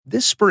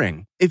This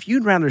spring, if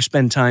you'd rather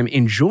spend time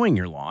enjoying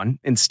your lawn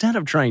instead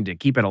of trying to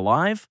keep it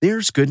alive,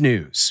 there's good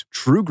news.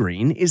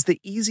 TruGreen is the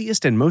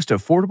easiest and most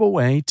affordable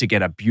way to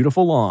get a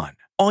beautiful lawn.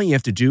 All you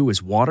have to do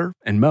is water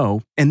and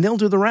mow, and they'll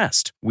do the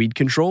rest. Weed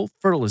control,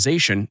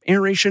 fertilization,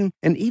 aeration,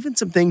 and even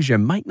some things you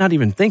might not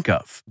even think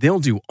of. They'll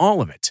do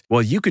all of it,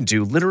 while you can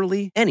do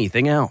literally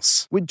anything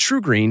else. With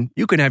TruGreen,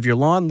 you can have your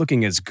lawn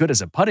looking as good as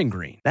a putting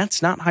green.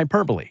 That's not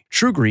hyperbole.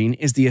 TruGreen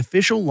is the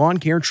official lawn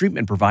care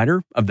treatment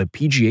provider of the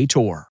PGA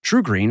Tour.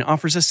 TruGreen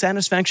offers a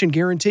satisfaction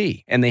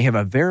guarantee, and they have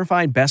a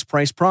verified best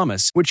price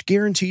promise, which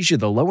guarantees you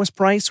the lowest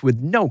price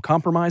with no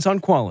compromise on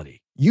quality.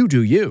 You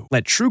do you.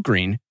 Let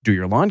TruGreen do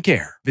your lawn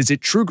care. Visit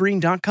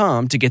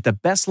TruGreen.com to get the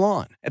best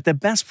lawn at the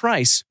best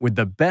price with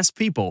the best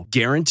people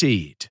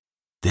guaranteed.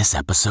 This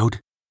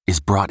episode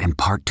is brought in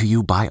part to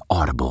you by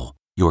Audible,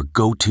 your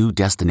go-to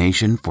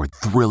destination for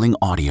thrilling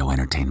audio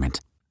entertainment.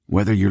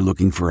 Whether you're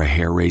looking for a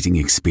hair-raising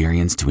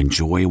experience to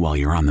enjoy while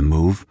you're on the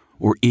move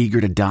or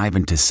eager to dive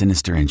into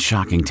sinister and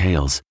shocking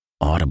tales,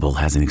 Audible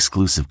has an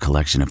exclusive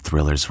collection of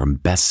thrillers from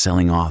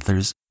best-selling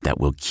authors that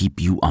will keep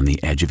you on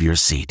the edge of your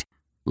seat.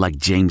 Like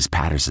James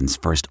Patterson's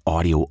first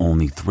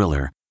audio-only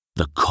thriller,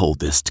 The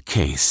Coldest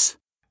Case.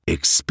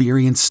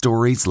 Experience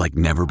stories like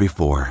never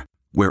before,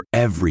 where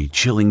every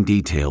chilling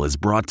detail is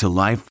brought to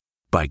life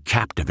by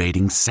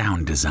captivating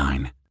sound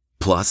design.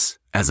 Plus,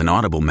 as an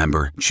Audible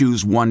member,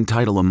 choose one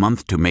title a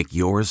month to make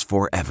yours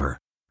forever.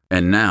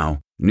 And now,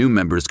 new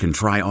members can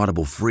try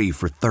Audible free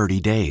for 30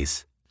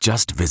 days.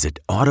 Just visit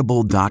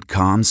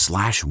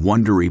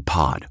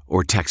audible.com/WonderyPod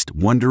or text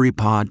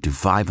WonderyPod to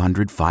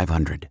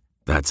 500-500.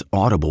 That's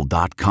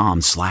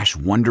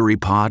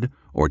audible.com/WonderyPod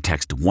or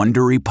text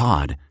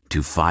WonderyPod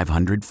to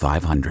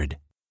 500-500.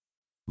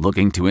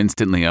 Looking to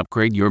instantly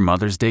upgrade your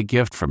Mother's Day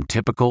gift from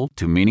typical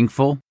to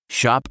meaningful?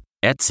 Shop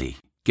Etsy.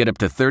 Get up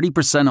to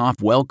 30%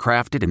 off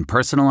well-crafted and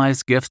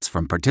personalized gifts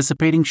from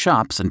participating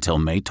shops until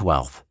May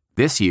 12th.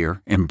 This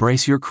year,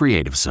 embrace your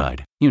creative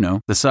side. You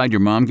know, the side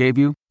your mom gave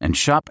you. And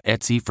shop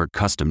Etsy for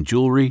custom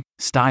jewelry,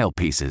 style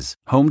pieces,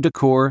 home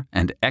decor,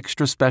 and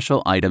extra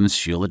special items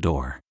she'll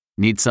adore.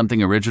 Need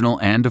something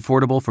original and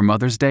affordable for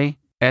Mother's Day?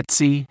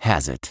 Etsy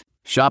has it.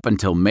 Shop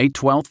until May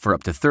 12th for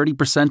up to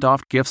 30%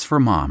 off gifts for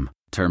mom.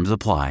 Terms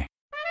apply.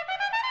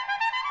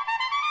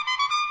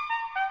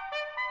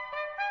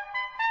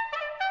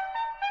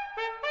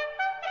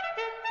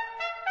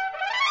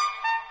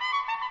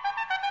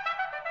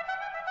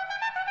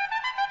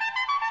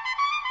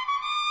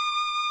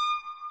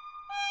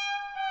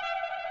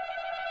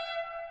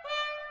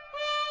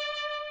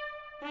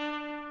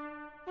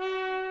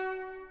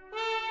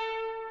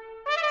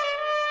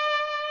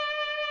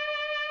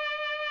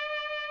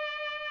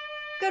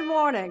 Good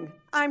morning.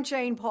 I'm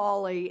Jane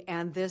Pauley,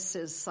 and this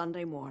is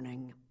Sunday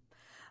Morning.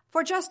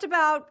 For just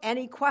about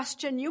any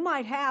question you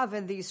might have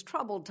in these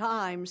troubled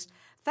times,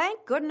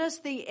 thank goodness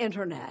the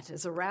Internet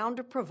is around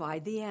to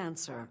provide the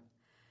answer.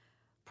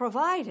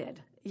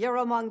 Provided you're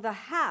among the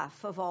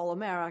half of all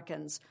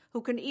Americans who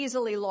can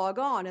easily log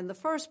on in the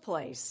first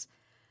place.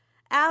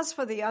 As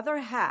for the other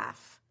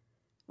half,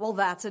 well,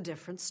 that's a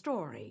different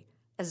story,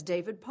 as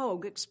David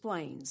Pogue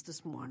explains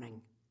this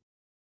morning.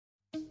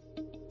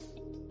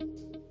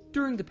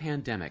 During the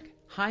pandemic,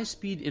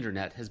 high-speed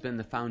internet has been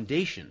the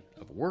foundation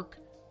of work,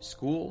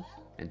 school,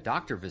 and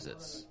doctor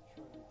visits,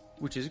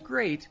 which is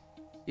great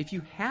if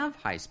you have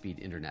high-speed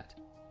internet,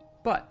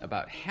 but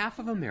about half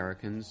of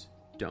Americans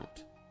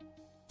don't.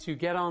 To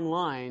get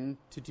online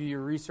to do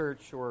your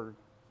research or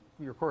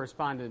your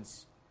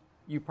correspondence,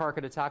 you park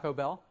at a Taco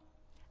Bell?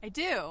 I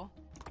do.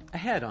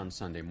 Ahead on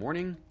Sunday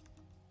Morning,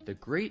 the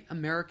Great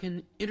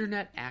American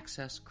Internet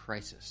Access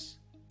Crisis.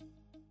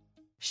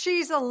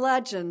 She's a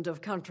legend of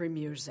country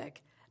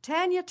music,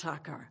 Tanya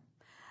Tucker.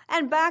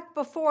 And back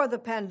before the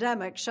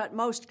pandemic shut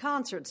most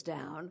concerts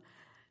down,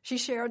 she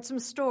shared some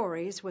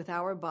stories with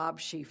our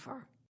Bob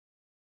Schieffer.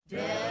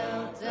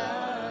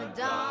 Delta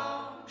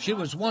Dawn. She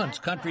was once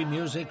country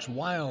music's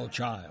wild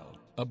child.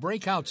 A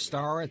breakout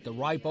star at the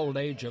ripe old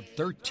age of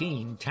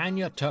 13,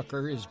 Tanya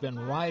Tucker has been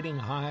riding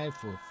high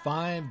for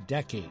 5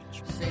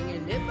 decades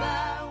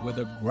with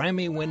a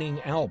Grammy-winning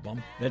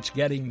album that's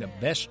getting the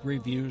best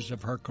reviews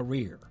of her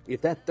career. If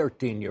that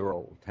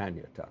 13-year-old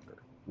Tanya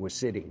Tucker was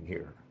sitting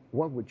here,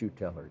 what would you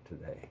tell her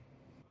today?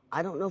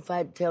 I don't know if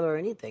I'd tell her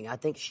anything. I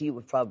think she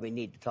would probably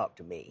need to talk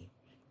to me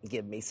and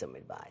give me some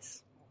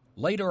advice.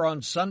 Later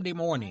on Sunday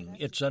Morning,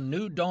 it's a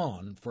new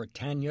dawn for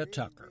Tanya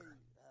Tucker.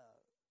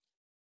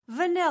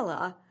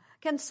 Vanilla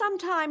can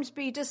sometimes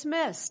be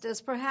dismissed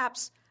as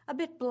perhaps a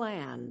bit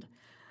bland,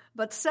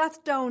 but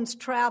Seth Doan's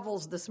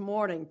travels this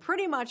morning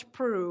pretty much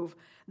prove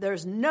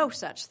there's no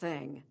such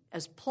thing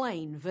as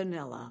plain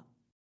vanilla.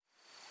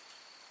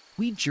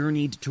 We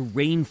journeyed to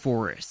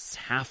rainforests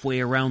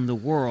halfway around the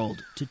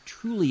world to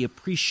truly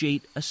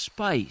appreciate a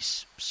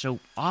spice so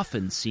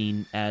often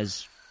seen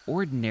as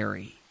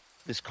ordinary.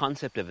 This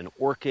concept of an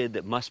orchid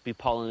that must be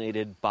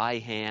pollinated by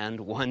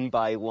hand, one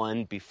by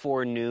one,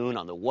 before noon,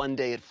 on the one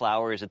day it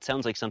flowers, it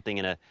sounds like something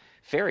in a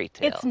fairy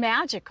tale. It's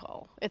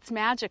magical. It's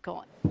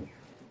magical.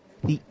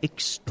 The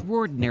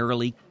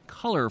extraordinarily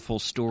colorful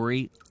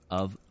story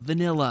of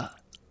vanilla,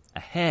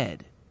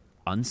 ahead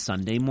on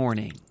Sunday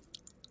Morning.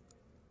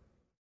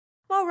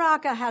 Mo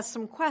Rocca has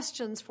some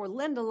questions for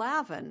Linda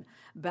Lavin,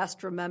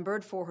 best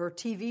remembered for her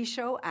TV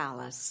show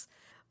Alice,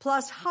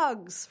 plus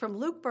hugs from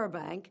Luke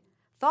Burbank,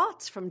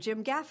 thoughts from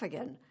Jim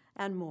Gaffigan,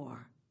 and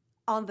more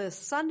on this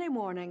Sunday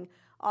morning,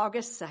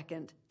 August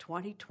 2nd,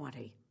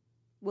 2020.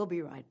 We'll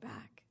be right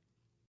back.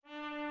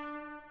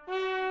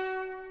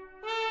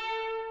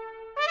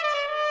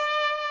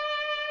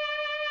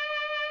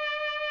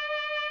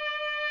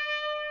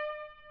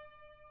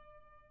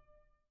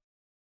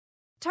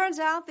 Turns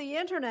out the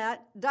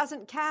internet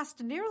doesn't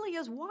cast nearly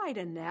as wide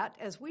a net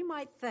as we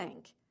might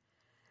think.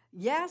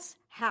 Yes,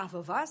 half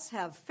of us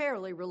have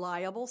fairly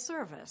reliable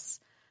service.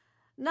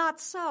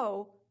 Not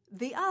so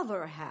the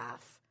other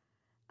half.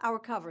 Our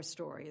cover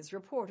story is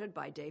reported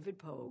by David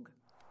Pogue.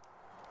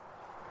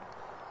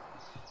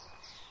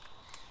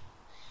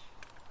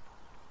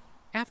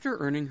 After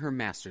earning her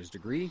master's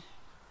degree,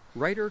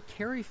 writer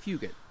Carrie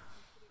Fugit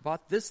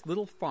bought this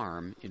little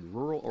farm in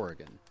rural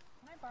Oregon.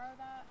 Can I borrow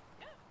that?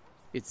 Yeah.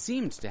 It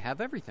seemed to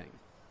have everything: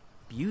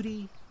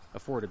 beauty,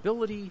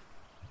 affordability,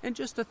 and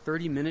just a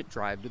 30-minute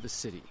drive to the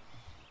city.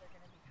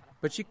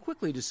 But she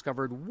quickly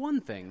discovered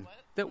one thing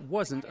that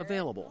wasn't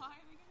available.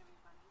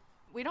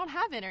 We don't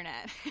have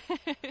internet.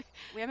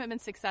 We haven't been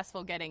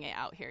successful getting it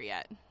out here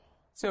yet.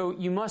 So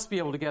you must be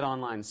able to get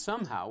online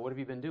somehow. What have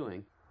you been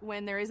doing?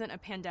 When there isn't a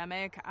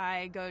pandemic,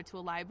 I go to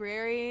a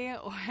library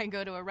or I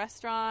go to a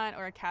restaurant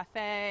or a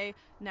cafe.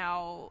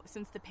 Now,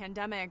 since the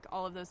pandemic,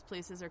 all of those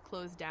places are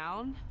closed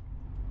down.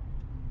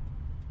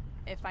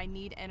 If I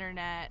need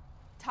internet,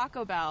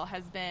 Taco Bell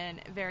has been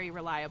very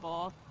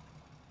reliable.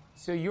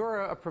 So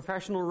you're a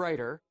professional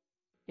writer,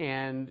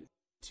 and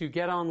to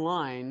get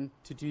online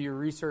to do your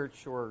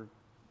research or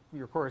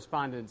your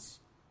correspondence,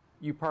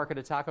 you park at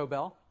a Taco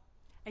Bell?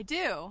 I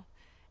do.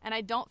 And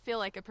I don't feel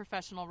like a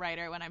professional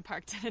writer when I'm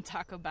parked at a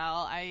Taco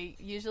Bell. I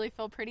usually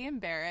feel pretty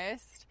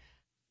embarrassed.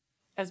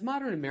 As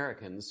modern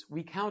Americans,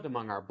 we count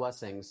among our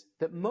blessings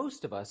that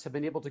most of us have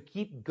been able to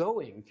keep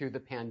going through the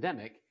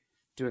pandemic,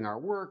 doing our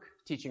work,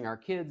 teaching our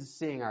kids,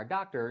 seeing our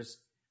doctors,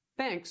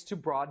 thanks to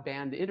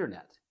broadband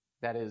internet.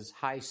 That is,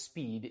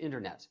 high-speed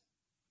internet.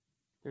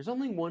 There's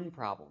only one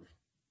problem.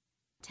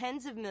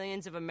 Tens of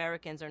millions of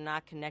Americans are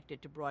not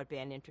connected to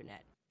broadband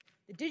internet.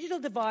 The digital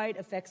divide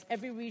affects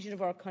every region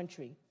of our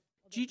country.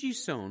 Gigi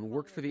Sohn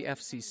worked for the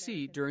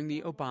FCC during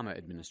the Obama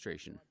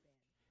administration.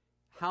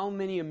 How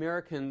many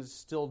Americans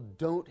still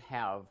don't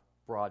have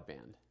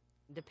broadband?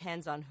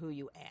 Depends on who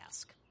you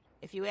ask.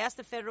 If you ask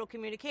the Federal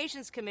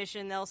Communications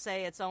Commission, they'll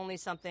say it's only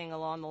something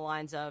along the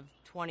lines of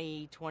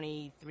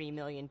 23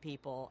 million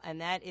people,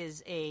 and that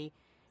is a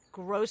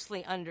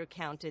grossly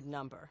undercounted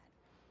number.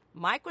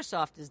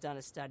 Microsoft has done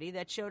a study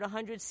that showed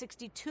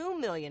 162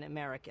 million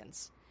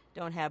Americans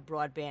don't have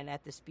broadband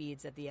at the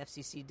speeds that the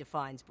FCC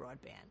defines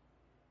broadband.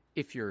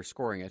 If you're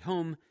scoring at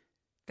home,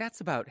 that's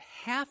about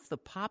half the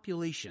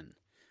population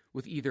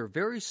with either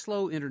very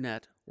slow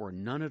internet or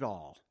none at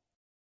all.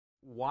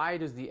 Why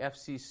does the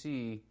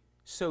FCC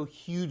so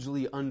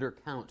hugely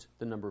undercount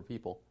the number of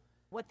people?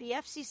 What the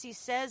FCC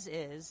says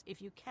is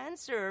if you can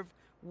serve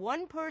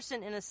one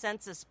person in a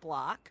census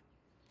block,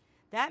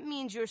 that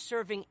means you're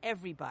serving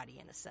everybody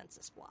in a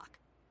census block.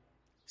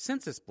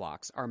 Census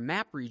blocks are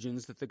map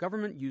regions that the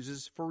government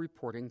uses for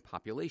reporting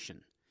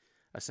population.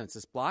 A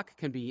census block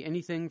can be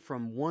anything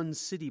from one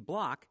city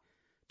block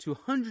to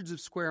hundreds of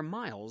square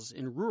miles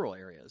in rural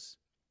areas.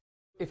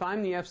 If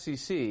I'm the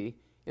FCC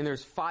and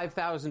there's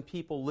 5,000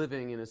 people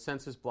living in a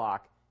census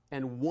block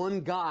and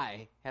one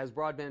guy has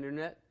broadband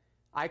internet,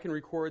 I can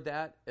record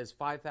that as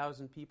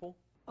 5,000 people?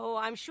 Oh,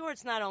 I'm sure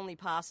it's not only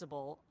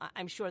possible,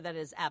 I'm sure that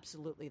is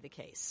absolutely the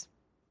case.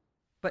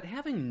 But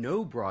having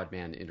no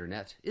broadband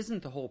internet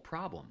isn't the whole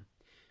problem.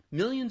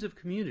 Millions of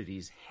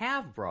communities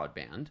have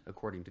broadband,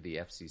 according to the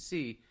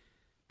FCC,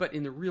 but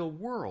in the real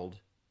world,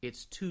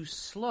 it's too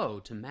slow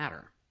to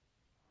matter.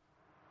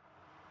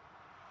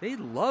 They'd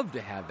love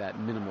to have that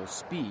minimal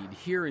speed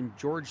here in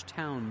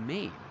Georgetown,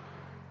 Maine.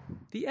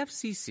 The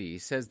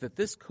FCC says that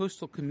this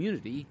coastal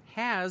community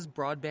has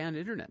broadband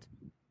internet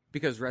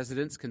because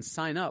residents can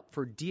sign up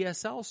for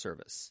DSL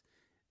service.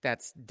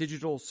 That's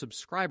digital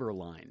subscriber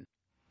line,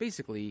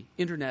 basically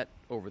internet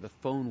over the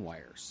phone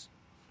wires.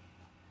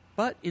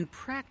 But in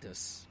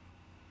practice,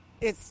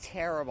 it's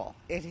terrible.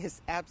 It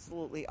is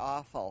absolutely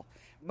awful.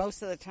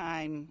 Most of the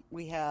time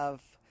we have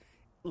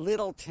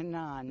little to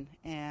none,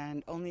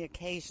 and only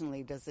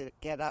occasionally does it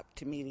get up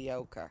to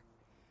mediocre.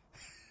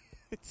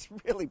 It's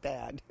really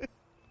bad.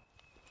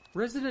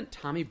 Resident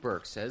Tommy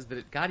Burke says that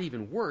it got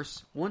even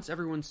worse once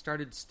everyone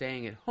started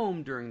staying at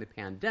home during the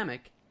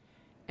pandemic,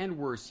 and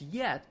worse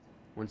yet,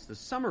 once the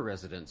summer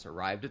residents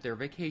arrived at their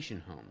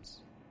vacation homes.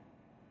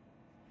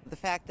 The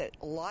fact that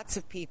lots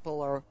of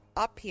people are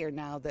up here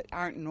now that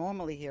aren't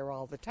normally here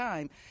all the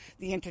time,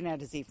 the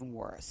internet is even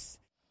worse.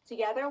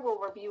 Together, we'll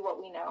review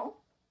what we know.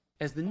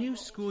 As the new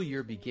school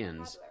year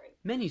begins,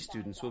 many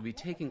students will be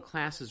taking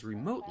classes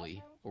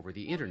remotely over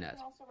the internet.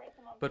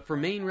 But for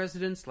Maine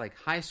residents like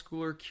high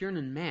schooler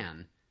Kiernan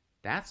Mann,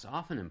 that's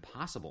often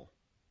impossible.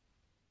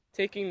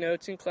 Taking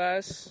notes in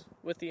class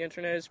with the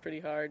internet is pretty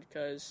hard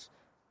because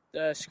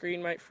the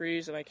screen might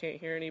freeze and I can't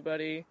hear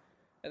anybody,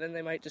 and then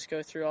they might just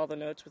go through all the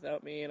notes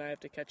without me and I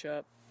have to catch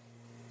up.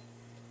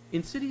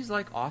 In cities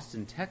like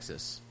Austin,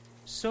 Texas,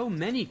 so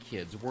many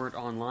kids weren't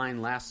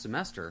online last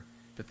semester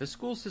that the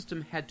school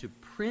system had to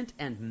print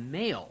and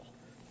mail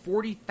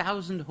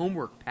 40,000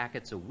 homework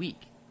packets a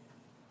week.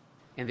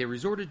 And they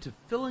resorted to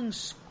filling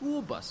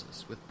school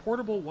buses with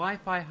portable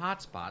Wi-Fi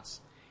hotspots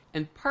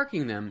and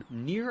parking them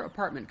near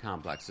apartment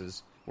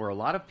complexes where a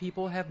lot of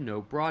people have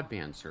no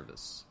broadband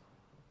service.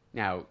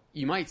 Now,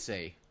 you might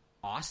say,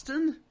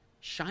 Austin?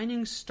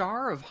 Shining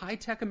star of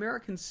high-tech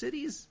American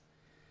cities?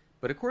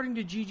 But according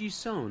to Gigi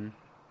Sohn,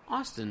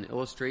 Austin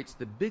illustrates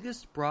the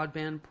biggest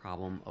broadband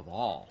problem of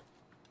all.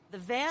 The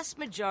vast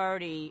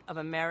majority of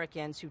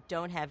Americans who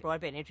don't have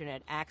broadband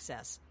internet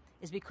access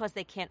is because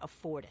they can't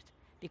afford it,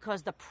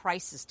 because the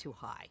price is too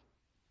high.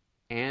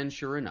 And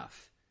sure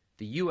enough,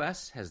 the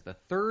U.S. has the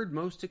third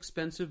most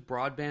expensive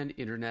broadband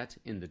internet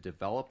in the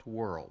developed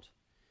world,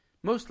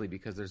 mostly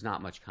because there's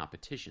not much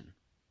competition.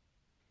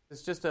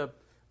 It's just a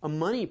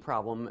money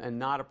problem and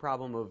not a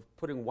problem of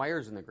putting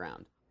wires in the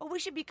ground. Well, we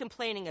should be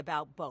complaining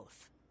about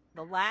both.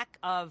 The lack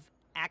of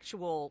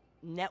actual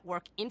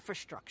network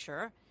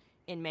infrastructure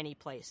in many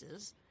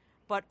places,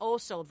 but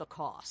also the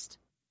cost.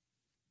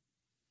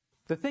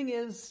 The thing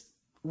is,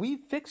 we've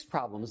fixed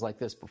problems like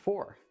this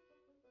before.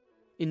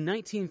 In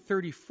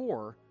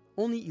 1934,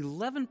 only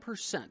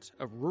 11%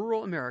 of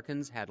rural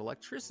Americans had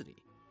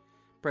electricity.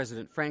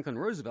 President Franklin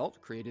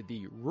Roosevelt created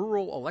the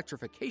Rural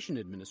Electrification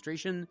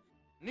Administration.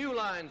 New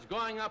lines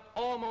going up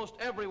almost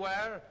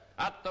everywhere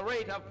at the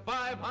rate of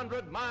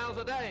 500 miles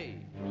a day.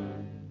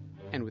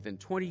 And within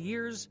 20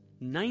 years,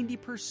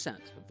 90%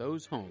 of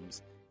those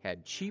homes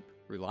had cheap,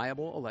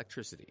 reliable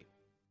electricity.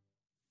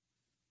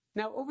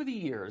 Now, over the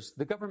years,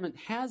 the government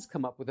has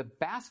come up with a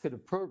basket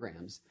of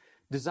programs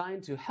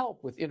designed to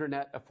help with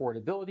internet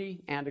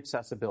affordability and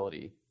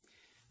accessibility.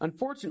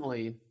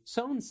 Unfortunately,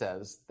 Sohn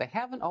says they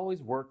haven't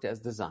always worked as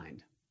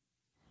designed.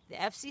 The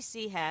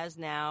FCC has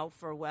now,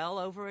 for well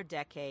over a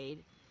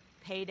decade,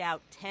 paid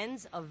out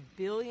tens of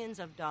billions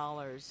of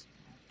dollars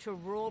to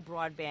rural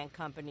broadband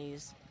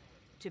companies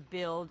to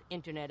build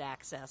internet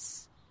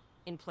access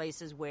in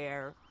places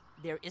where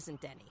there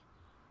isn't any.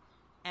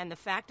 And the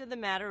fact of the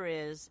matter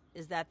is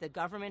that the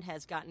government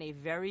has gotten a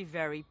very,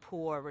 very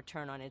poor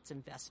return on its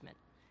investment.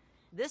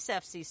 This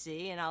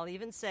FCC, and I'll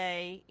even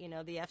say,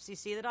 the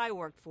FCC that I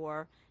worked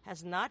for,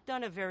 has not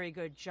done a very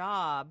good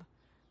job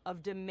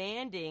of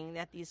demanding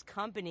that these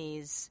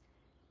companies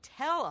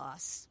tell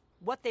us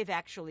what they've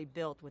actually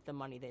built with the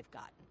money they've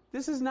gotten.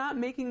 This is not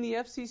making the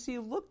FCC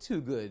look too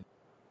good.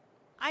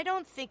 I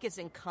don't think it's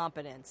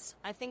incompetence.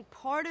 I think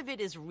part of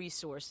it is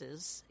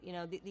resources.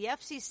 The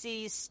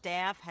FCC's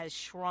staff has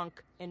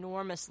shrunk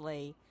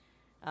enormously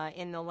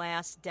in the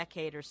last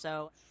decade or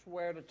so.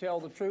 Swear to tell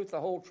the truth, the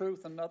whole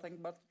truth, and nothing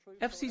but the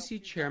truth.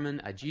 FCC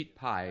Chairman Ajit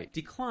Pai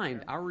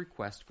declined our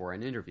request for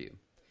an interview.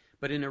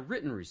 But in a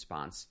written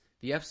response,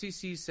 the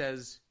FCC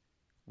says,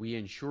 "We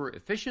ensure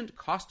efficient,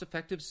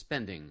 cost-effective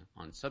spending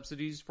on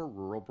subsidies for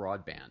rural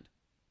broadband."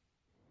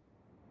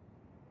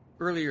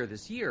 Earlier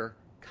this year,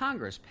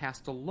 Congress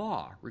passed a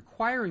law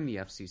requiring the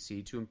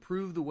FCC to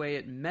improve the way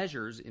it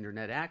measures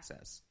internet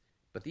access.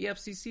 But the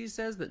FCC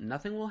says that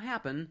nothing will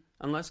happen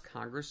unless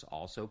Congress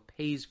also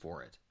pays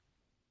for it.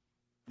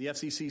 The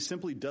FCC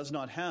simply does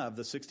not have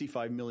the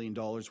 $65 million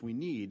we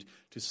need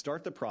to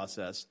start the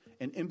process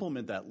and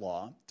implement that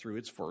law through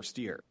its first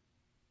year.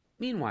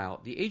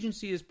 Meanwhile, the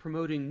agency is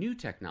promoting new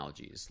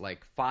technologies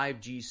like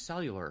 5G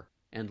cellular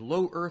and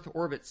low Earth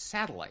orbit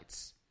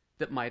satellites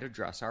that might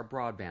address our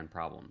broadband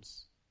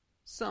problems.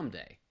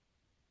 Someday.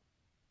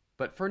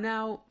 But for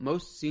now,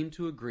 most seem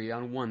to agree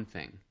on one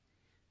thing,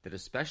 that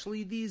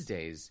especially these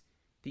days,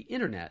 the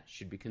internet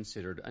should be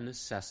considered a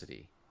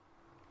necessity.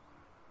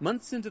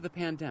 Months into the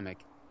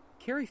pandemic,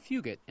 Carrie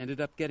Fugit ended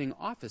up getting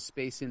office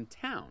space in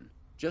town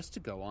just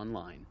to go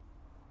online.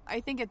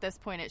 I think at this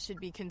point it should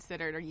be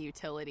considered a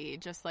utility,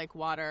 just like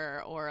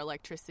water or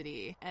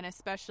electricity. And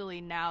especially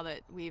now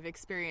that we've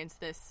experienced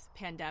this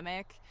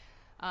pandemic,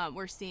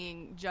 we're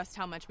seeing just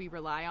how much we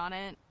rely on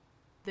it.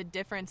 The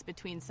difference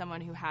between someone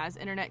who has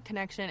internet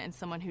connection and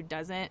someone who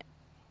doesn't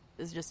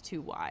is just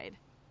too wide.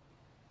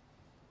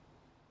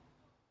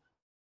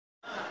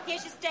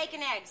 Here's your steak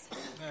and eggs.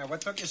 Yeah,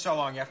 what took you so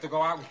long? You have to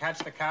go out and catch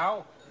the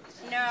cow?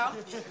 No,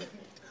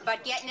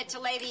 but getting it to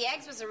lay the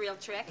eggs was a real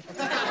trick.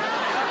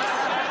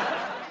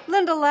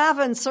 Linda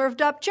Lavin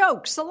served up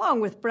jokes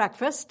along with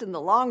breakfast in the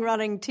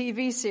long-running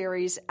TV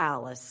series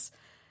Alice.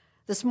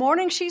 This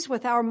morning, she's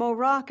with our Mo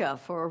Rocca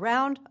for a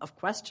round of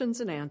questions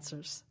and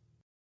answers.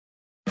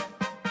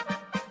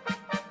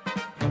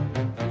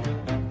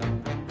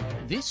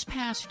 This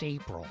past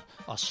April,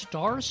 a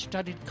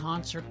star-studded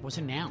concert was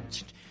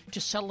announced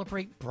to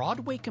celebrate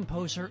Broadway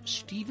composer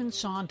Stephen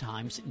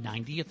Sondheim's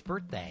 90th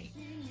birthday.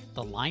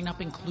 The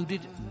lineup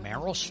included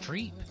Meryl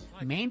Streep,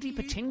 Mandy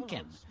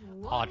Patinkin,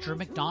 Audra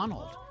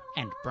McDonald,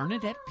 and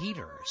Bernadette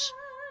Peters.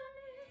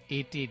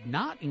 It did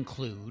not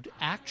include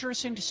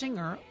actress and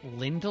singer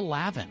Linda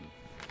Lavin.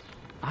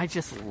 I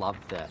just love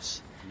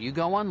this. You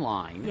go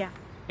online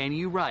and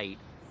you write,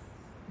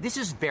 "This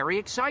is very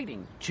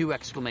exciting!" 2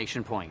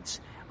 exclamation points.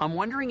 I'm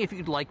wondering if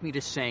you'd like me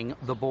to sing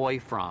The Boy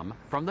from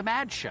The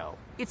Mad Show.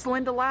 It's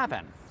Linda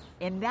Lavin.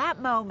 In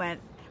that moment,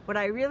 what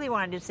I really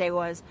wanted to say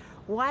was,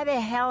 why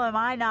the hell am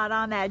I not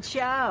on that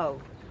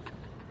show?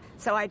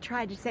 So I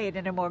tried to say it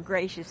in a more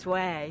gracious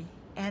way,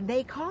 and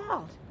they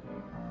called.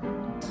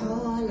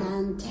 Tall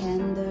and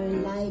tender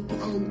like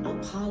an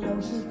Apollo.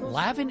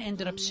 Lavin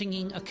ended up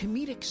singing a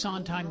comedic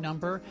Sondheim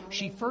number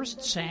she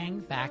first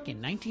sang back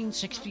in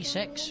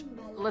 1966.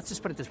 Let's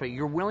just put it this way.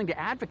 You're willing to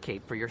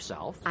advocate for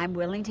yourself. I'm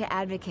willing to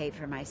advocate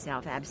for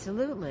myself,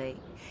 absolutely.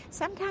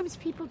 Sometimes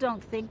people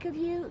don't think of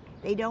you.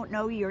 They don't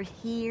know you're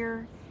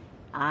here.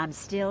 I'm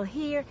still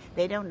here.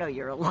 They don't know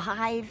you're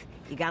alive.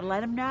 You gotta let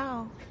them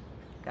know.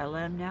 Gotta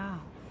let them know.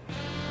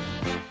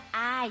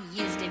 I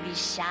used to be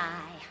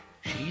shy.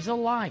 She's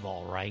alive,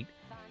 all right.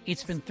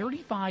 It's been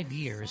 35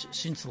 years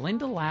since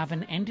Linda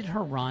Lavin ended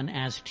her run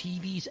as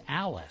TV's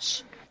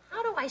Alice.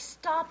 How do I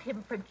stop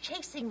him from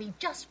chasing me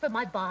just for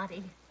my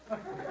body?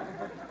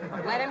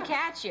 Let him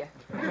catch you.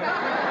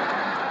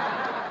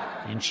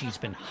 And she's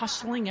been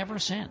hustling ever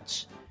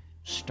since,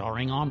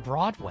 starring on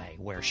Broadway,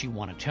 where she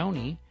won a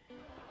Tony,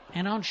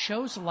 and on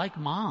shows like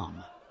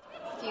Mom.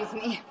 Excuse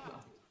me.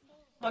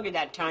 Look at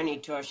that tiny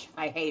tush.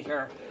 I hate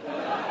her.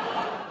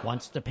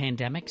 Once the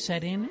pandemic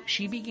set in,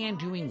 she began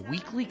doing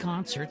weekly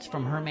concerts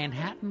from her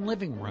Manhattan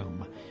living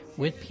room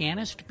with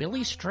pianist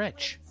Billy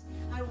Stritch.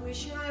 I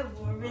wish I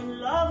were in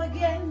love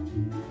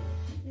again.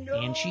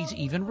 And she's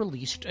even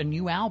released a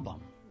new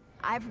album.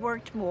 I've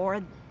worked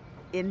more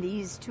in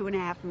these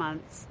 2.5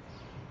 months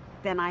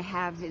than I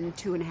have in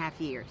 2.5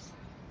 years.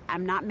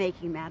 I'm not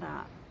making that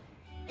up.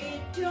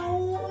 It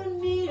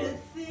don't need a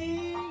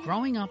thing.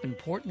 Growing up in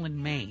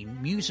Portland,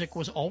 Maine, music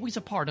was always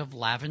a part of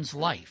Lavin's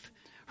life.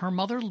 Her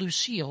mother,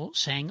 Lucille,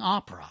 sang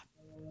opera.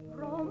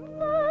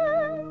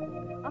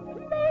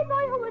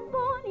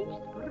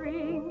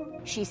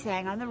 She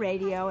sang on the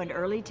radio and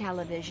early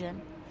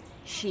television.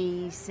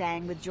 She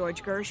sang with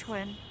George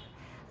Gershwin.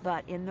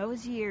 But in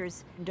those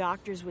years,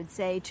 doctors would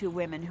say to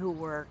women who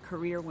were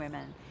career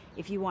women,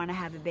 if you want to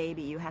have a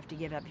baby, you have to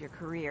give up your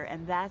career.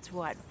 And that's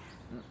what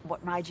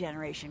my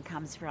generation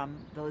comes from,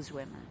 those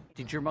women.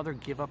 Did your mother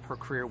give up her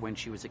career when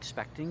she was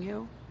expecting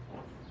you?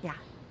 Yeah.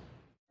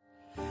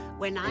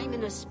 When I'm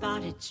in a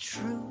spot, it's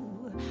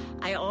true.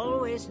 I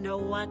always know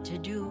what to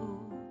do.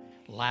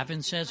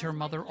 Lavin says her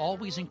mother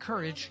always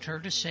encouraged her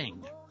to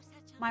sing.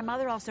 My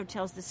mother also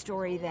tells the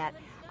story that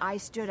I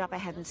stood up, I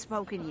hadn't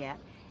spoken yet,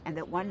 and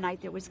that one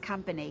night there was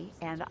company,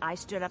 and I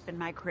stood up in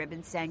my crib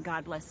and sang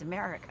God Bless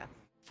America.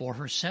 For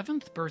her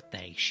 7th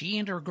birthday, she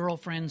and her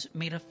girlfriends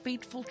made a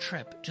fateful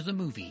trip to the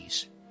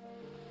movies.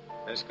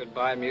 Best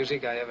goodbye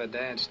music I ever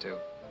danced to.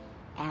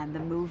 And the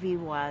movie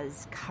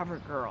was Cover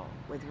Girl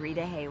with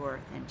Rita Hayworth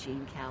and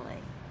Gene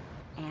Kelly.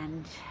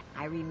 And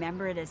I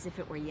remember it as if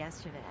it were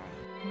yesterday.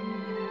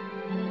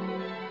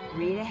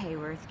 Rita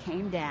Hayworth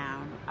came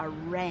down a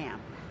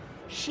ramp.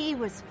 She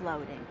was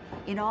floating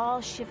in all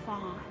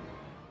chiffon.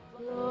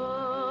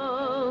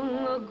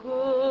 Long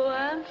ago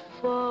and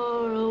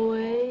far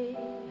away,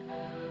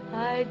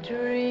 I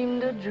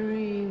dreamed a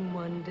dream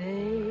one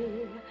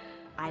day.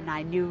 And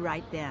I knew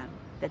right then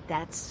that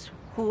that's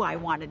who I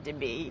wanted to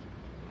be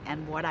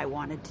and what I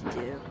wanted to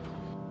do.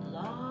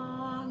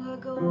 Long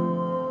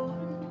ago,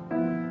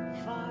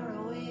 far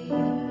away.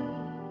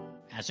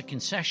 As a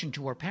concession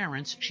to her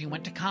parents, she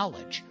went to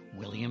college,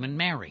 William and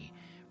Mary.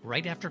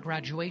 Right after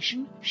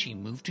graduation, she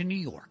moved to New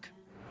York.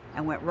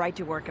 And went right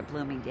to work at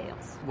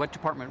Bloomingdale's. What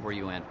department were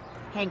you in?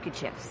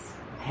 Handkerchiefs.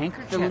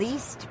 Handkerchiefs? The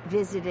least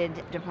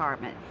visited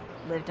department.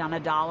 Lived on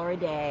 $1 a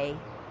day.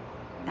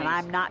 And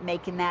I'm not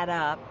making that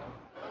up.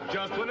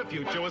 Just when the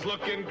future was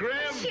looking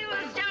grim, She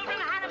was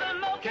jumping out of a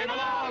moat. came a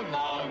long,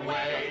 long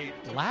way.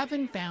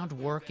 Lavin found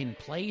work in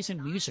plays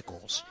and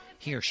musicals.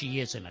 Here she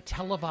is in a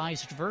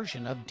televised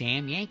version of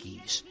Damn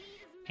Yankees.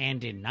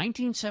 And in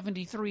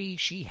 1973,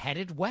 she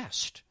headed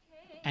west.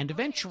 And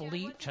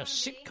eventually to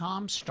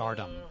sitcom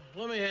stardom.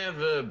 Let me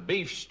have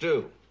beef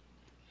stew.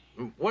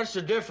 What's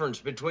the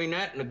difference between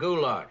that and a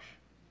goulash?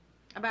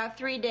 About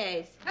 3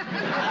 days.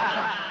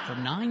 For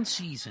 9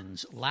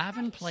 seasons,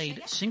 Lavin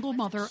played single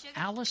mother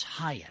Alice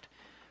Hyatt,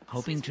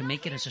 hoping to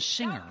make it as a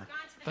singer,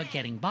 but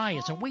getting by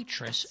as a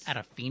waitress at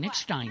a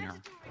Phoenix diner.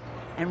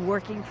 And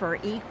working for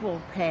equal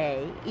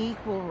pay,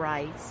 equal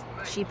rights,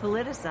 she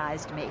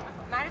politicized me.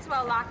 Might as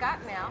well lock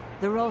up, Mel.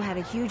 The role had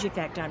a huge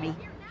effect on me.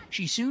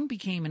 She soon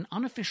became an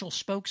unofficial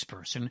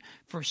spokesperson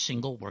for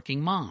single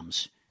working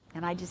moms.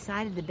 And I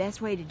decided the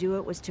best way to do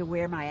it was to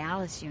wear my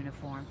Alice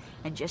uniform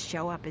and just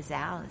show up as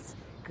Alice,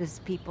 because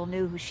people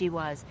knew who she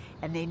was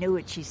and they knew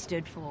what she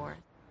stood for.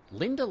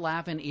 Linda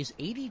Lavin is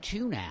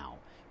 82 now.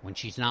 When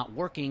she's not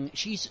working,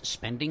 she's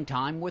spending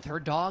time with her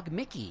dog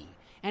Mickey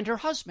and her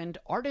husband,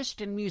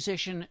 artist and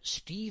musician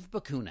Steve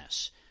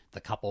Bakunis. The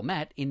couple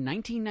met in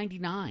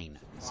 1999.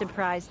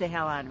 Surprised the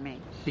hell out of me.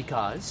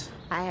 Because?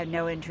 I had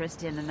no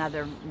interest in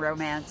another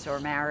romance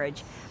or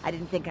marriage. I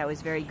didn't think I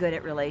was very good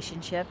at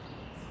relationship.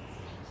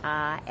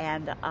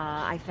 And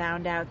I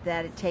found out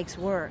that it takes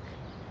work.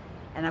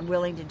 And I'm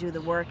willing to do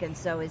the work, and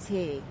so is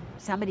he.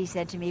 Somebody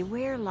said to me,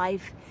 wear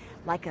life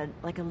like a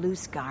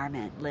loose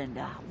garment,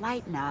 Linda.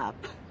 Lighten up.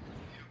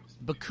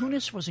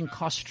 Bakunis was in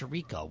Costa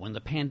Rica when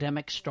the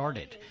pandemic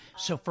started,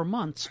 so for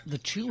months the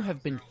two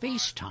have been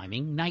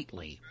FaceTiming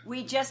nightly.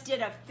 We just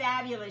did a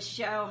fabulous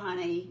show,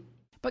 honey.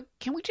 But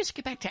can we just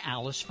get back to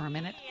Alice for a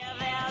minute?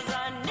 There's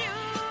a new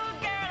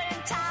girl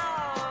in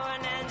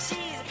town, and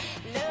she's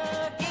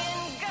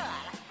looking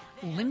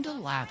good. Linda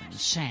Lavin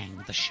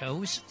sang the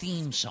show's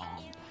theme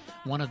song,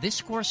 one of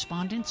this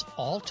correspondent's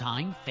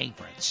all-time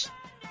favorites,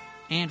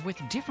 and with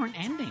different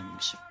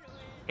endings.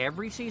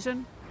 Every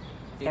season?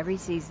 Every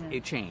season.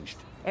 It changed.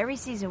 Every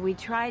season we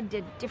tried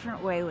a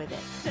different way with it.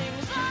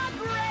 Things are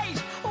great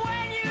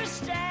when you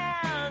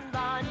stand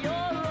on your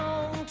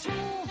own 2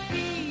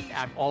 feet.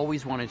 I've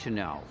always wanted to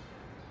know,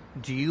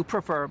 do you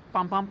prefer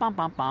bum bum bum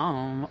bum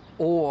bum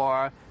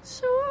or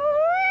sweet?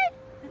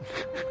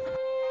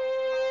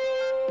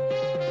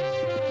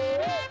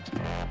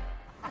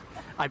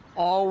 I've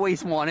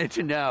always wanted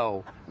to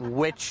know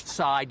which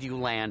side you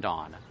land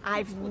on.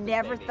 I've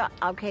never thought,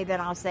 okay, then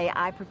I'll say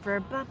I prefer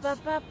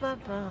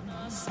ba-ba-ba-ba-ba.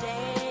 Stay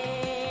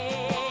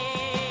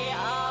a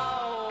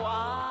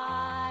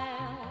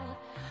while.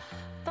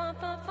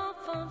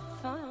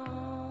 Ba-ba-ba-ba-ba.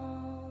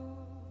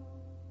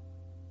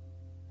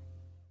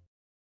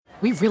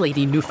 We really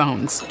need new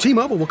phones.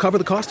 T-Mobile will cover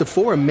the cost of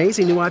 4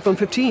 amazing new iPhone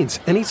 15s,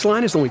 and each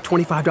line is only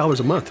 $25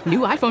 a month. New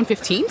iPhone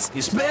 15s?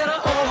 It's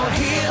better over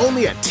here.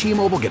 Only at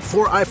T-Mobile, get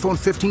 4 iPhone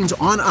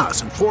 15s on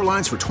us and 4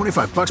 lines for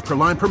 $25 per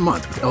line per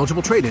month with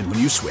eligible trade-in when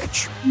you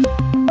switch.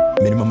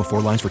 Minimum of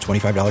 4 lines for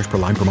 $25 per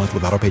line per month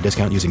with autopay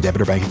discount using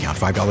debit or bank account.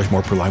 $5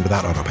 more per line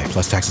without autopay,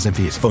 plus taxes and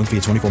fees. Phone fee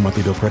at 24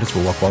 monthly bill credits for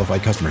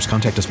well-qualified customers.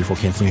 Contact us before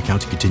canceling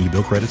account to continue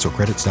bill credits or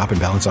credit stop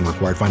and balance on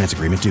required finance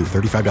agreement due.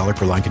 $35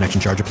 per line connection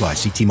charge applies.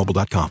 See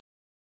T-Mobile.com.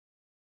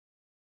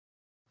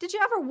 Did you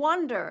ever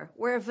wonder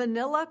where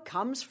vanilla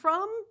comes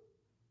from?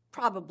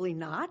 Probably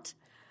not,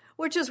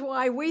 which is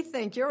why we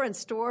think you're in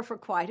store for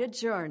quite a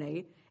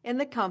journey in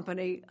the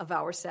company of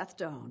our Seth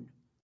Doane.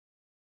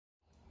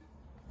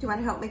 Do you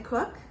want to help me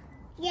cook?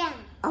 Yeah.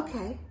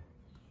 Okay.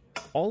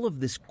 All of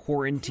this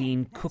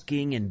quarantine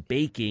cooking and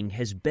baking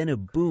has been a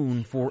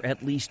boon for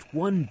at least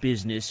one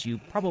business you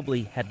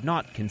probably had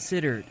not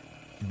considered,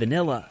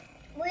 vanilla.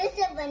 Where's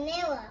the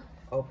vanilla?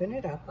 Open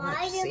it up.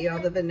 Let's see all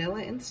the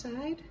vanilla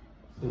inside.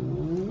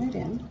 Put it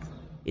in.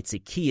 It's a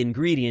key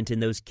ingredient in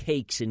those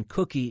cakes and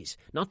cookies,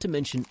 not to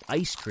mention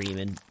ice cream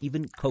and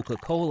even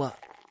Coca-Cola.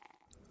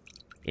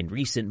 In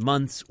recent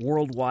months,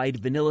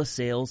 worldwide vanilla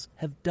sales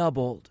have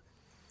doubled,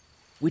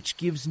 which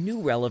gives new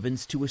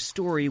relevance to a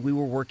story we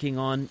were working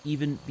on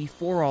even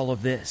before all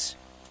of this.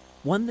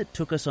 One that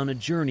took us on a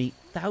journey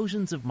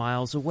thousands of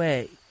miles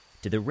away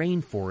to the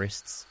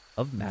rainforests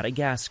of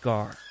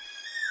Madagascar.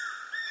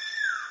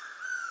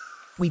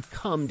 We'd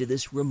come to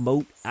this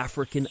remote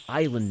African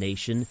island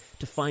nation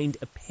to find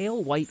a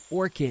pale white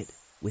orchid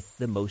with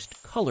the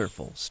most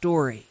colorful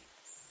story.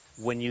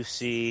 When you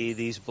see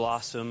these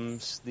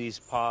blossoms, these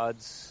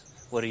pods,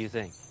 what do you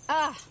think?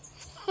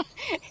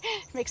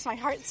 Makes my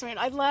heart swoon.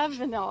 I love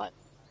vanilla.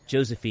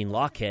 Josephine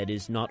Lockhead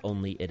is not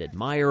only an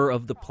admirer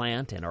of the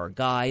plant and our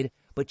guide,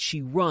 but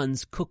she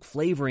runs Cook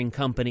Flavoring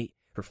Company,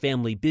 her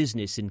family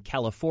business in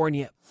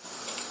California,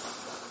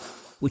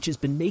 which has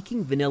been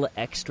making vanilla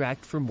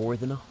extract for more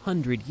than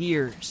 100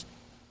 years.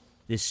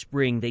 This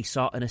spring, they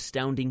saw an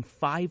astounding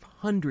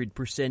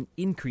 500%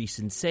 increase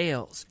in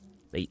sales.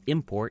 They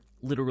import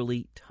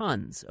literally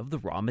tons of the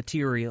raw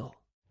material.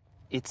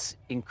 It's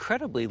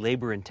incredibly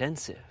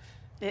labor-intensive.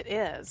 It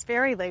is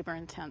very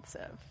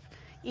labor-intensive.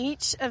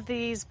 Each of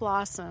these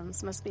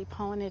blossoms must be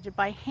pollinated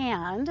by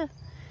hand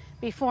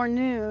before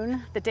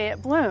noon, the day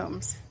it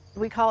blooms.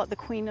 We call it the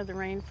queen of the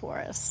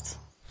rainforest.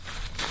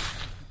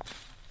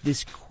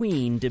 This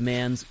queen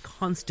demands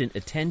constant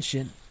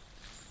attention.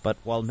 But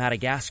while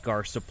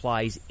Madagascar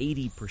supplies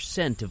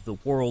 80% of the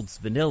world's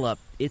vanilla,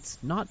 it's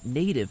not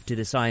native to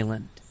this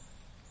island.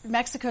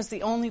 Mexico's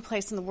the only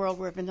place in the world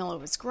where vanilla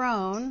was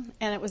grown,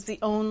 and it was the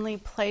only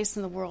place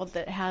in the world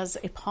that has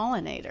a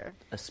pollinator.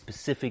 A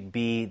specific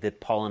bee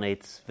that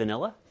pollinates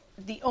vanilla?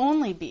 The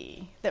only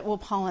bee that will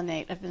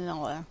pollinate a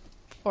vanilla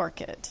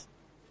orchid.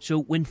 So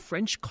when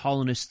French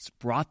colonists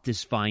brought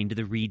this vine to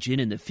the region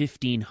in the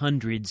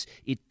 1500s,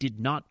 it did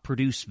not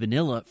produce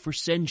vanilla for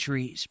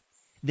centuries.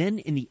 Then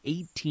in the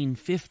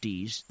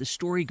 1850s, the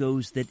story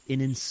goes that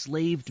an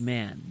enslaved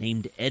man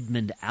named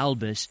Edmund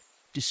Albus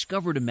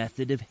discovered a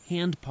method of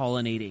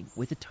hand-pollinating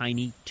with a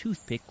tiny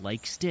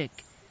toothpick-like stick.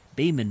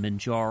 Bayman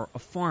Manjar, a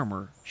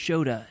farmer,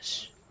 showed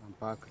us.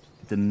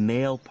 The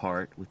male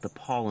part with the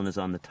pollen is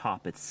on the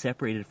top. It's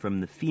separated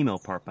from the female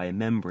part by a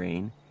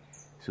membrane.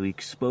 So he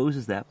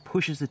exposes that,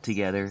 pushes it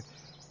together,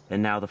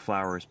 and now the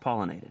flower is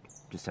pollinated.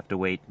 Just have to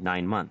wait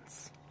 9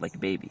 months, like a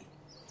baby.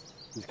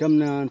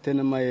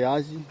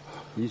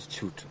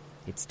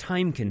 It's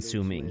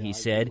time-consuming, he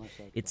said.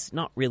 It's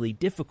not really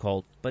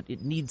difficult, but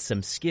it needs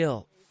some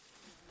skill.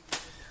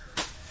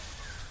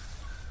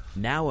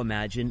 Now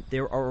imagine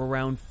there are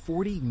around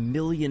 40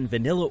 million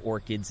vanilla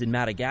orchids in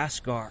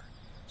Madagascar.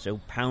 So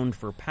pound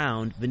for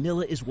pound,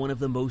 vanilla is one of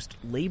the most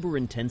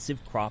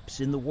labor-intensive crops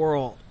in the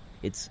world.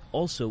 It's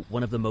also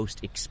one of the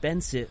most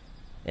expensive,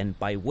 and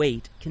by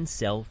weight can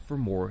sell for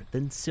more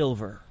than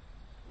silver.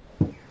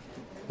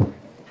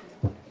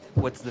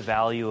 What's the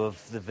value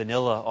of the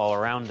vanilla all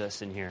around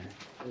us in here?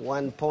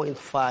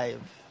 $1.5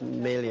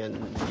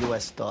 million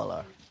US.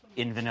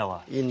 In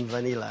vanilla? In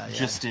vanilla, yeah.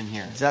 Just in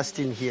here? Just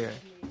in here.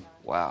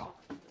 Wow.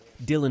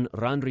 Dylan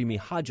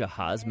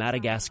Randrimihajaha's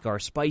Madagascar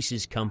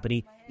Spices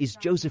Company is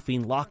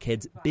Josephine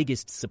Lochhead's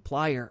biggest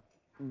supplier.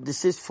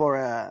 This is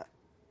for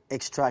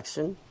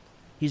extraction.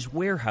 His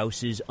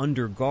warehouse is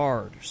under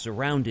guard,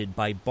 surrounded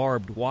by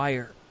barbed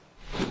wire.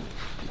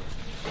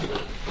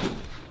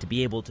 To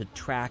be able to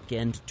track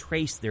and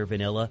trace their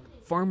vanilla,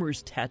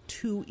 farmers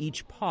tattoo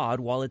each pod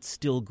while it's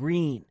still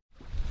green.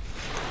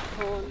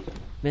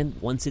 Then,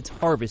 once it's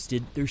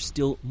harvested, there's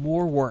still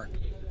more work.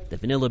 The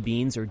vanilla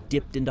beans are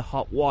dipped into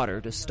hot water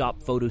to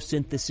stop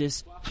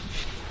photosynthesis.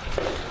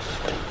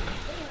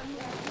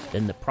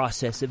 Then the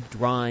process of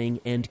drying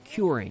and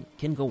curing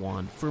can go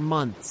on for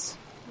months.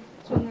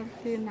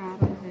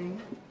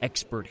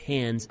 Expert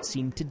hands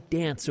seem to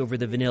dance over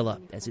the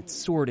vanilla as it's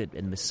sorted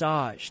and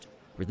massaged,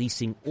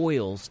 releasing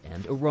oils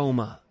and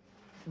aroma.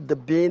 The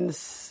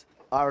beans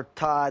are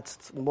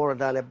touched more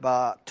than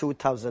about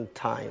 2,000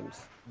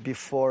 times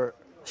before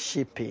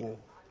shipping.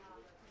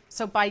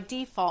 So by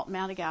default,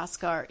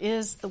 Madagascar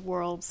is the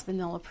world's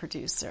vanilla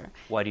producer.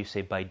 Why do you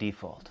say by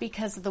default?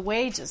 Because the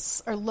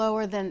wages are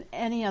lower than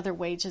any other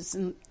wages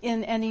in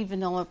any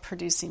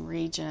vanilla-producing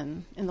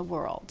region in the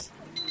world.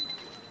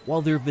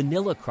 While their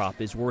vanilla crop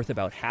is worth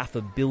about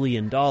 $500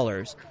 million,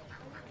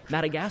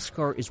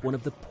 Madagascar is one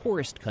of the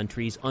poorest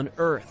countries on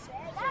Earth.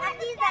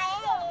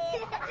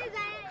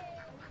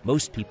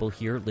 Most people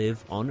here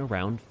live on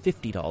around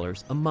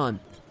 $50 a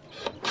month.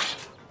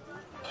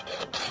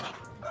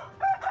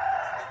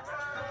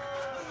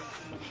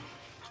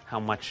 How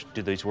much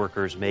do these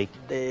workers make?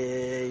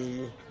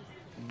 They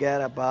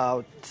get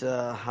about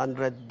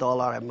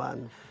 $100 a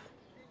month.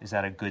 Is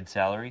that a good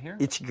salary here?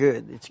 It's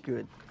good, it's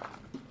good.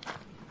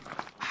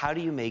 How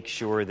do you make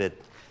sure that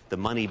the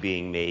money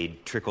being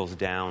made trickles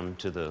down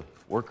to the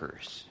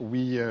workers?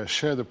 We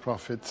share the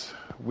profits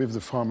with the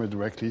farmer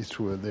directly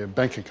through their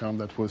bank account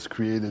that was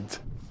created.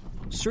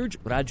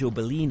 Serge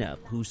Rajobelina,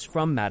 who's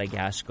from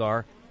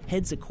Madagascar,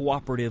 heads a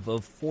cooperative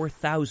of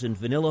 4,000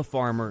 vanilla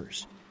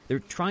farmers. They're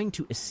trying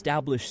to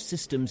establish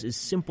systems as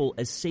simple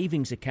as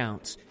savings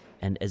accounts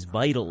and as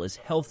vital as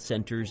health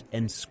centers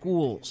and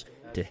schools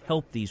to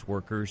help these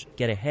workers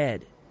get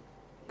ahead.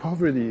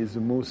 Poverty is the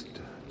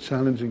most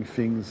challenging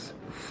things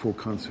for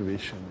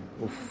conservation.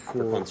 Or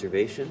for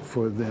conservation?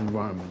 For the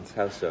environment.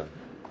 How so?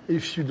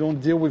 If you don't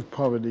deal with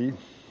poverty,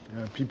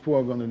 people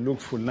are going to look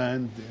for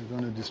land, they're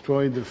going to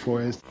destroy the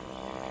forest.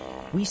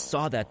 We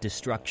saw that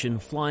destruction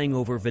flying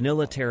over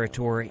vanilla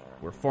territory,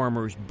 where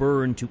farmers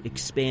burn to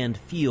expand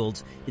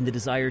fields in the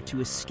desire to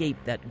escape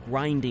that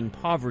grinding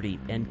poverty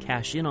and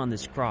cash in on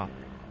this crop.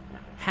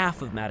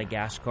 Half of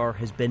Madagascar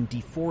has been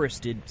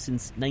deforested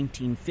since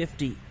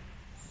 1950,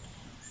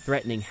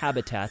 threatening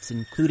habitats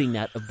including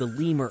that of the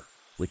lemur,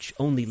 which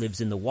only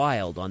lives in the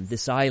wild on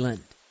this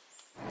island.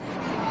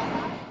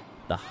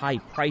 The high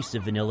price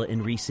of vanilla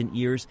in recent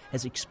years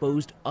has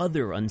exposed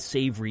other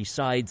unsavory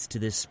sides to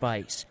this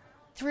spice.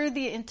 Through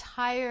the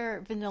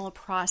entire vanilla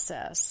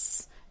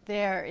process,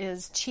 there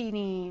is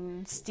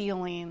cheating,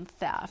 stealing,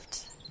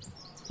 theft.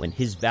 When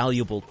his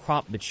valuable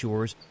crop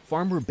matures,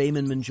 farmer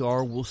Bayman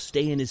Manjar will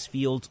stay in his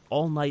fields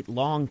all night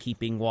long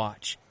keeping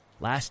watch.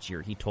 Last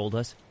year, he told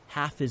us,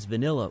 half his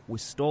vanilla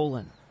was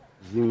stolen.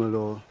 I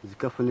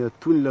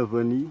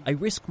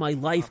risk my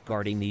life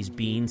guarding these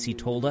beans, he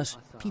told us.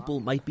 People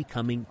might be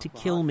coming to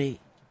kill me.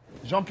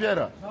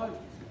 Jean-Pierre,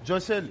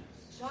 Jocely.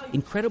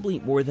 Incredibly,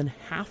 more than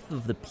half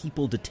of the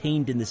people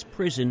detained in this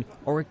prison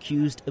are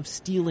accused of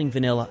stealing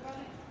vanilla,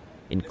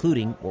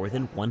 including more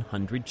than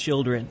 100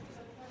 children.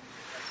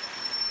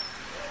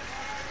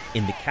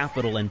 In the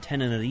capital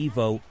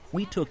Antananarivo,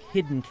 we took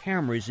hidden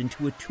cameras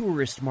into a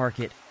tourist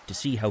market to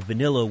see how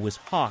vanilla was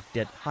hawked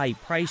at high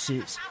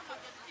prices.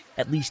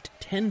 At least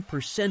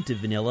 10% of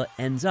vanilla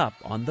ends up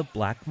on the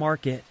black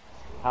market.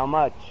 How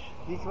much?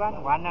 This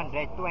one,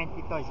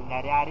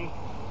 120,000.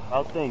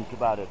 I'll think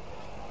about it.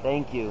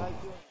 Thank you.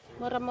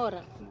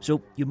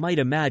 So you might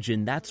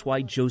imagine that's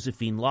why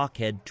Josephine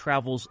Lochhead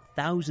travels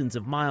thousands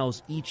of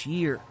miles each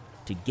year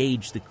to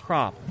gauge the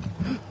crop,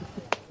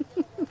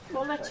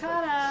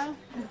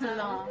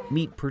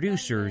 meet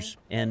producers,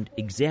 and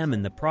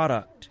examine the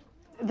product.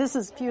 This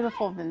is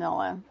beautiful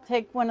vanilla.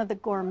 Take one of the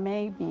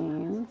gourmet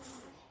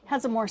beans.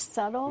 Has a more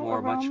subtle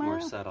aroma. Much more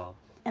subtle.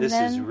 And this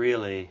is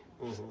really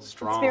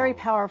strong. It's very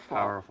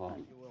powerful.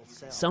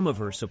 Some of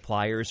her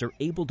suppliers are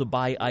able to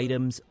buy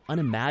items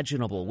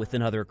unimaginable with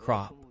another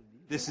crop.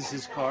 This is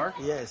his car?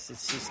 Yes,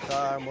 it's his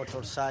car,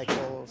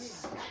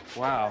 motorcycles.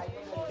 Wow,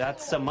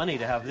 that's some money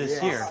to have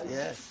this here.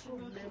 Yes.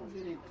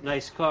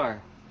 Nice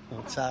car.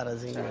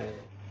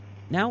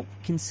 Now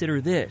consider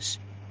this.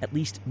 At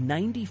least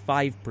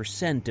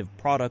 95% of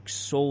products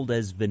sold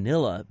as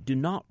vanilla do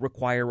not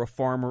require a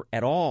farmer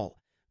at all,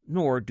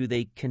 nor do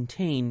they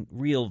contain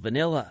real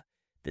vanilla.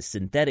 The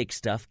synthetic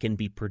stuff can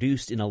be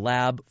produced in a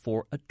lab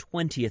for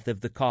 1/20th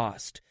of the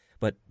cost,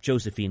 but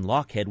Josephine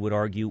Lochhead would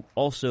argue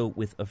also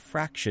with a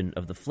fraction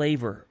of the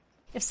flavor.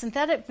 If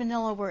synthetic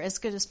vanilla were as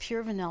good as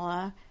pure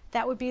vanilla,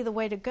 that would be the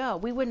way to go.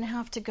 We wouldn't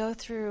have to go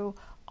through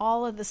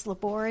all of this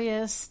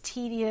laborious,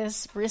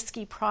 tedious,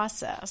 risky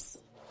process.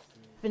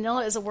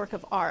 Vanilla is a work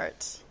of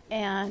art,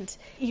 and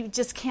you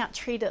just can't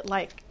treat it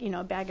like,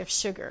 a bag of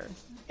sugar.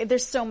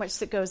 There's so much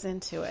that goes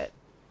into it.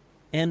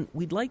 And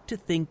we'd like to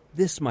think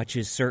this much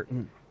is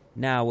certain.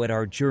 Now at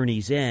our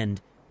journey's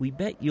end, we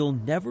bet you'll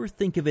never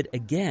think of it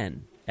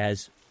again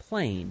as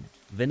plain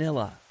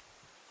vanilla.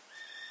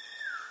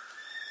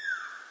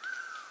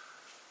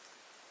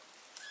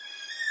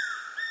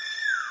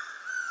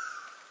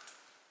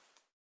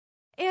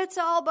 It's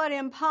all but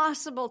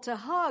impossible to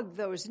hug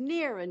those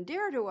near and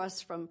dear to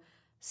us from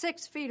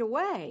 6 feet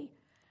away.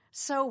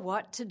 So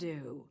what to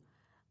do?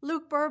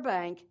 Luke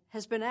Burbank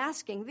has been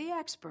asking the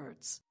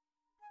experts.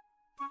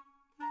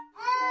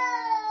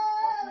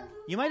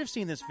 You might have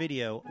seen this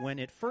video when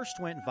it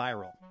first went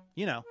viral.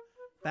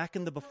 Back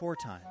in the before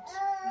times.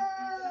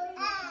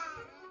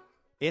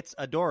 It's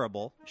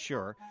adorable,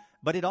 sure,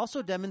 but it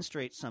also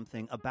demonstrates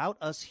something about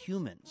us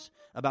humans,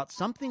 about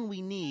something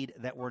we need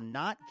that we're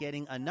not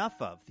getting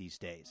enough of these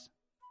days.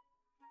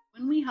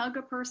 When we hug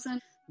a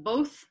person,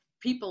 both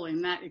people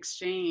in that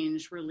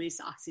exchange release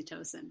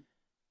oxytocin.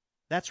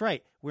 That's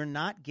right. We're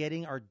not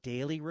getting our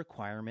daily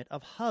requirement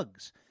of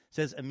hugs,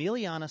 says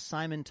Emiliana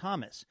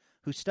Simon-Thomas,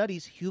 who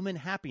studies human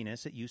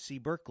happiness at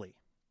UC Berkeley.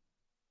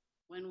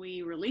 When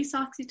we release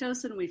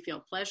oxytocin, we feel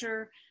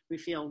pleasure, we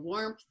feel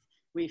warmth,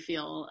 we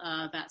feel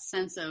that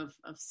sense of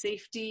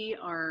safety.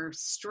 Our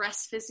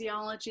stress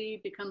physiology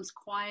becomes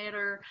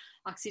quieter.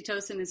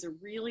 Oxytocin is a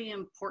really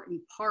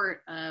important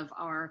part of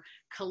our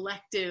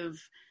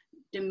collective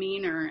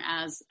demeanor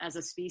as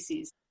a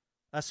species.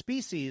 A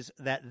species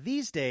that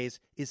these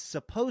days is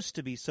supposed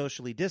to be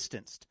socially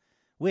distanced,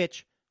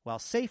 which, while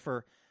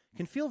safer,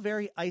 can feel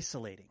very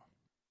isolating.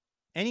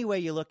 Any way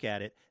you look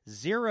at it,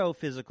 zero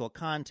physical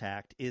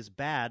contact is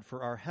bad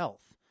for our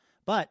health.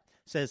 But,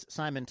 says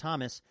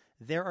Simon-Thomas,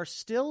 there are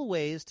still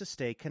ways to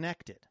stay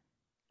connected.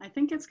 I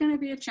think it's going to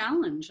be a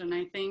challenge, and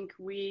I think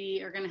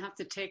we are going to have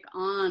to take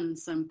on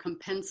some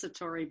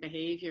compensatory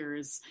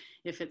behaviors.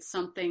 If it's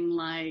something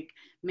like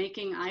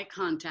making eye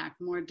contact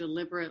more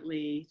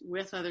deliberately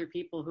with other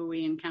people who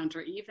we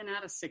encounter, even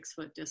at a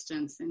 6-foot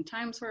distance. In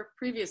times where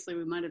previously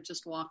we might have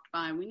just walked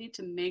by, we need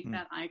to make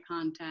that eye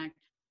contact.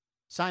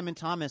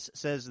 Simon-Thomas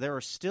says there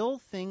are still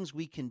things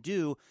we can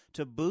do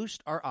to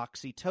boost our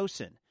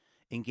oxytocin,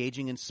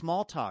 engaging in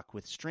small talk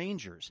with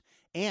strangers,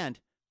 and,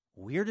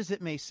 weird as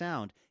it may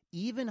sound,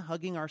 even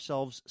hugging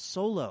ourselves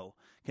solo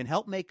can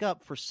help make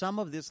up for some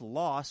of this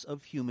loss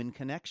of human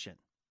connection.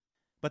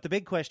 But the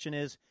big question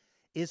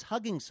is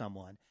hugging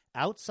someone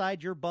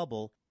outside your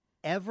bubble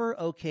ever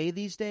okay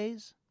these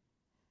days?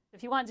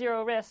 If you want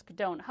zero risk,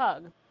 don't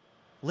hug.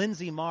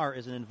 Lindsay Marr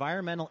is an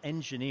environmental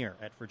engineer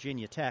at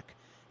Virginia Tech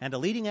and a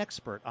leading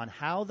expert on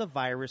how the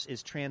virus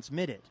is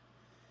transmitted.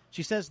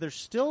 She says there's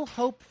still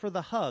hope for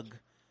the hug,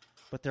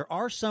 but there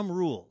are some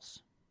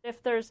rules.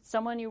 If there's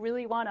someone you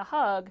really want to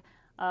hug,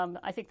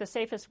 I think the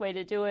safest way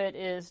to do it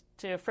is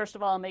to, first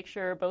of all, make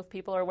sure both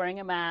people are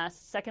wearing a mask.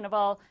 Second of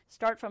all,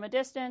 start from a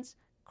distance,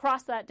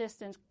 cross that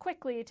distance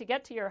quickly to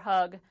get to your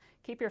hug.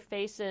 Keep your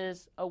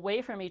faces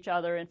away from each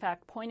other, in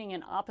fact, pointing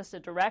in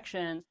opposite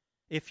directions.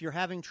 If you're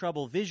having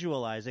trouble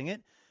visualizing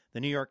it, the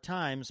New York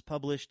Times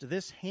published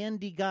this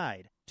handy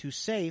guide to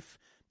safe,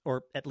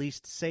 or at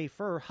least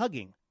safer,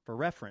 hugging for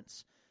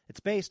reference.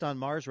 It's based on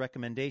Marr's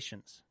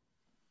recommendations.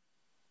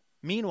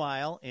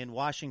 Meanwhile, in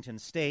Washington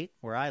State,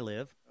 where I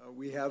live,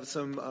 we have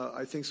some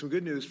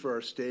good news for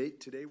our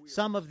state. Today,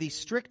 some of the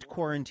strict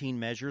quarantine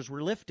measures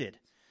were lifted,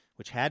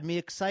 which had me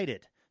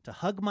excited to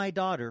hug my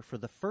daughter for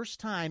the first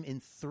time in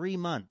 3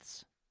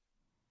 months.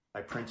 I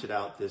printed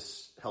out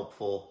this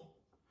helpful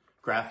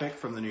graphic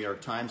from the New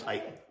York Times.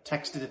 I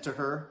texted it to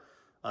her,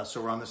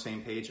 so we're on the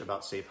same page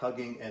about safe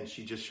hugging, and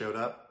she just showed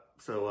up.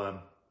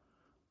 So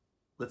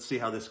let's see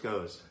how this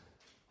goes.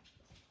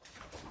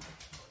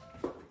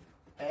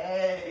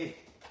 Hey!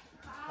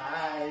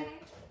 Hi!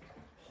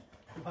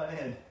 Come on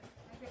in.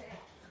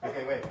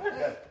 Okay, wait.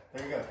 Good.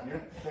 There you go.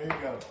 There you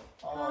go.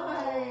 Oh,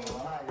 hi,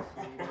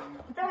 sweetie.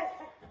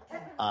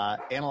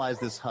 Analyze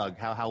this hug.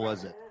 How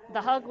was it?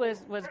 The hug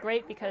was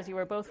great because you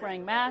were both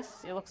wearing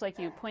masks. It looks like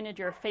you pointed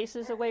your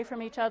faces away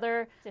from each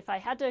other. If I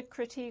had to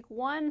critique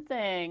one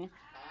thing,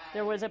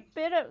 there was a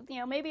bit of,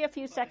 maybe a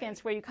few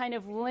seconds where you kind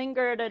of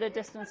lingered at a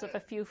distance of a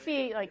few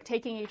feet, like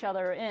taking each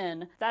other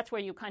in. That's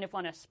where you kind of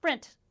want to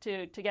sprint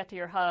to get to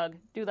your hug,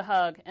 do the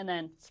hug, and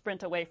then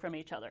sprint away from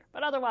each other.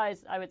 But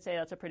otherwise, I would say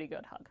that's a pretty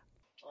good hug.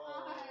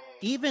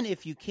 Even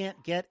if you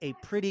can't get a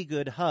pretty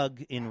good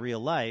hug in real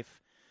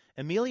life,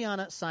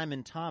 Emiliana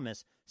Simon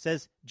Thomas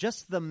says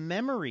just the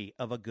memory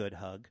of a good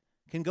hug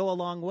can go a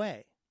long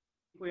way.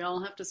 We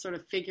all have to sort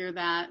of figure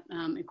that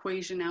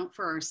equation out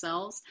for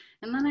ourselves.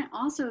 And then I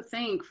also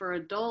think for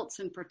adults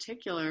in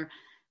particular,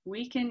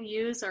 we can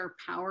use our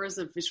powers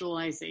of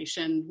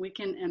visualization. We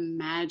can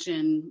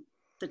imagine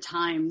the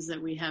times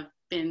that we have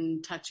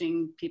been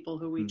touching people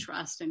who we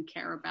trust and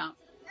care about.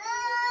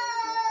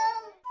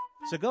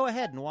 So go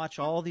ahead and watch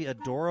all the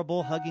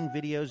adorable hugging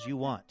videos you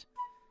want.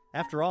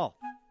 After all,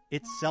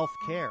 it's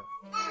self-care.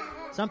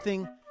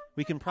 Something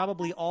we can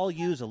probably all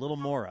use a little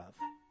more of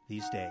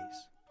these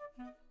days.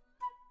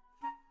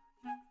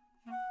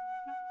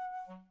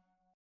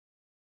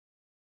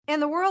 In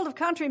the world of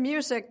country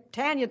music,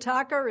 Tanya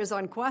Tucker is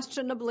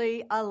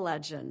unquestionably a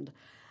legend.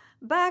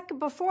 Back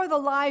before the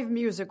live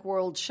music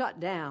world shut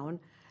down,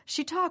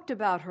 she talked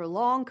about her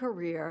long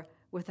career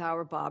with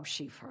our Bob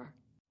Schieffer.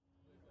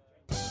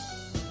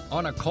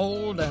 On a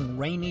cold and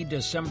rainy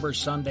December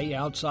Sunday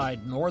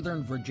outside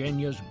Northern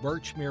Virginia's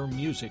Birchmere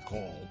Music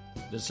Hall,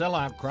 the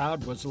sellout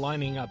crowd was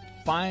lining up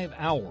 5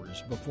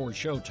 hours before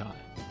showtime.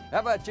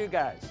 How about you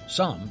guys?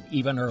 Some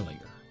even earlier.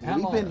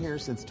 We've been here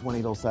since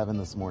 20 till 7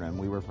 this morning.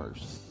 We were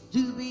first.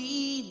 To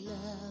be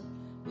loved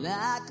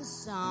like a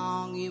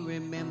song you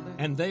remember.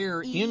 And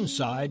there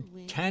inside,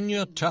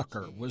 Tanya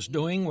Tucker was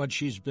doing what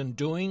she's been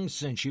doing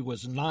since she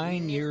was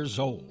 9 years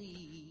old,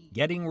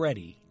 getting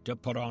ready to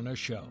put on a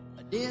show.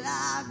 Did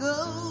I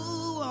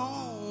go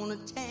on a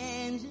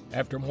tangent?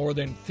 After more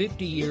than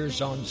 50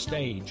 years on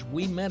stage,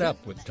 we met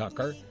up with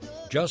Tucker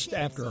just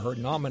after her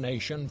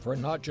nomination for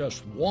not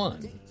just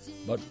 1,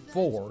 but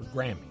 4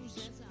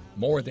 Grammys,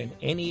 more than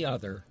any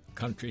other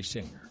country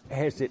singer.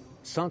 Has it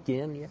sunk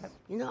in yet?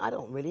 You know, I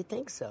don't really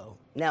think so.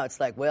 Now it's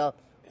like, well,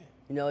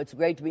 you know, it's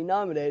great to be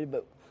nominated,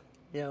 but,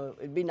 you know,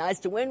 it'd be nice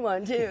to win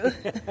one, too.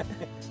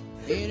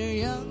 In her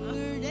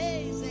younger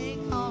days, they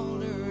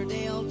called her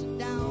Delta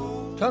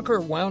Dawn. Tucker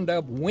wound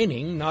up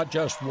winning not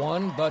just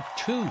 1, but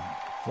 2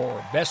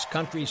 for Best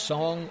Country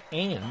Song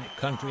and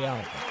Country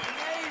Album.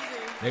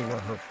 They were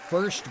her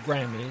first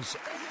Grammys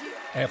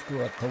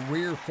after a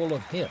career full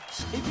of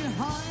hits. If your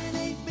heart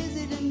ain't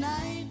busy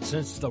tonight.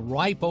 Since the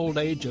ripe old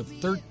age of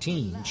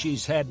 13,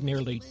 she's had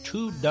nearly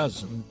 24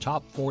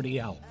 top 40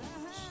 albums.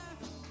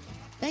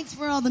 Thanks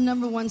for all the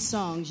number 1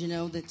 songs, you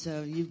know, that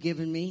you've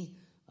given me.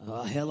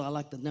 Hell, I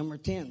like the number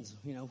 10s,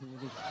 you know.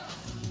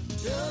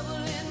 Trouble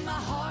in my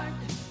heart.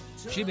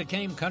 She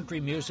became country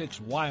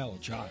music's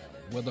wild child,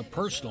 with a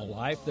personal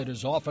life that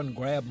has often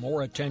grabbed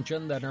more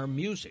attention than her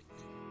music.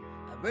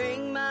 I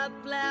bring my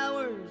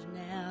flowers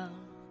now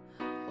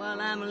while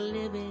I'm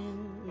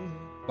living.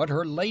 But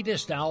her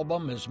latest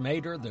album has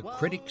made her the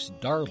critics'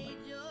 darling,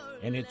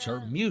 and it's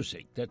her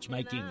music that's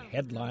making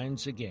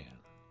headlines again.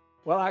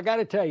 Well, I got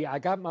to tell you, I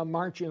got my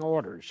marching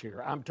orders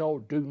here. I'm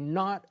told do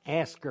not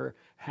ask her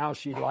how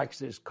she likes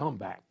this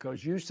comeback,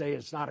 because you say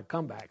it's not a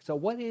comeback. So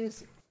what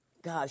is it?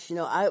 Gosh, you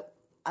know,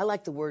 I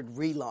like the word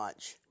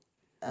relaunch.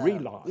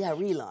 Relaunch? Yeah,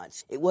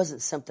 relaunch. It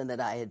wasn't something that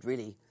I had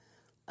really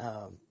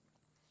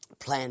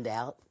planned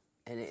out,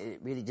 and it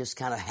really just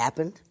kind of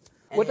happened.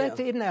 Well,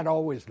 isn't that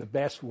always the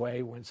best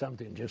way when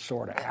something just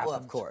sort of happens? Well,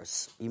 of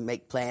course. You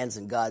make plans,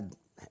 and God,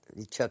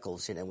 he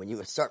chuckles, you know, when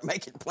you start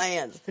making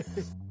plans.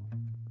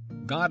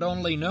 God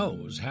only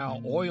knows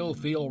how oil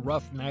field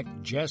roughneck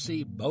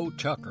Jesse Bo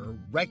Tucker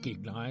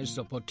recognized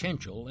the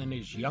potential in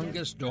his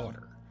youngest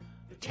daughter,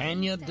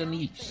 Tanya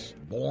Denise,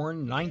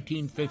 born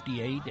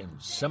 1958 in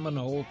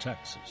Seminole,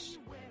 Texas.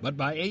 But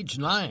by age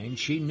 9,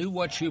 she knew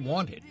what she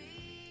wanted,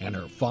 and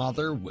her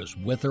father was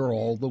with her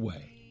all the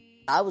way.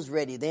 I was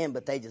ready then,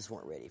 but they just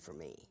weren't ready for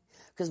me.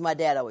 Because my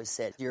dad always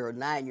said, you're a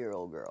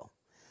 9-year-old girl.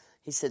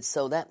 He said,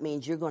 so that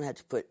means you're going to have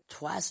to put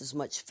twice as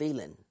much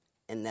feeling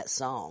in that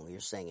song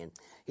you're singing.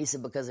 He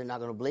said, because they're not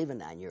going to believe a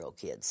 9-year-old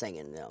kid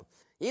singing, you know,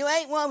 you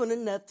ain't woman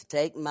enough to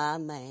take my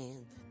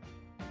man.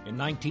 In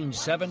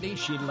 1970,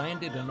 she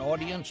landed an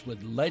audience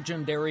with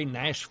legendary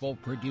Nashville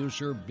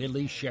producer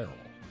Billy Sherrill,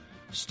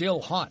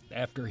 still hot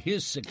after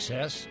his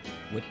success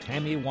with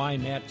Tammy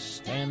Wynette's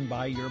Stand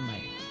By Your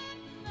Man.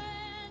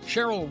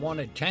 Sherrill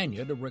wanted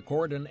Tanya to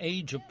record an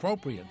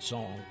age-appropriate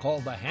song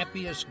called The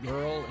Happiest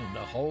Girl in the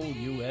Whole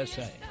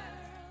USA.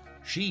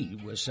 She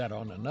was set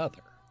on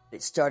another.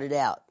 It started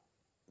out,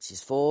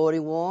 she's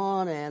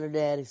 41 and her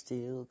daddy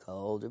still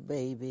called her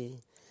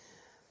baby.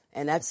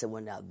 And I said,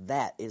 well, now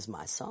that is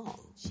my song.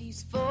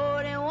 She's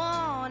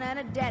 41 and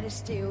her daddy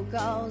still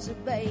calls her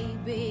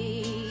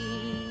baby.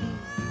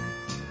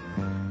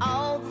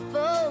 All the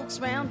folks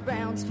round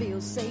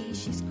Brownsville say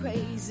she's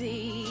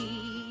crazy.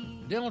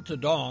 Delta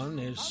Dawn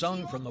is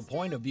sung from the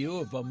point of view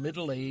of a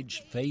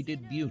middle-aged,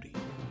 faded beauty.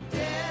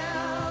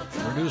 Delta.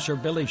 Producer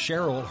Billy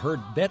Sherrill heard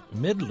Bette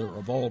Midler,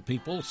 of all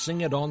people,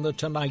 sing it on The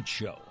Tonight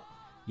Show.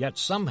 Yet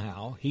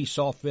somehow he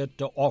saw fit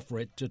to offer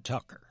it to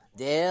Tucker.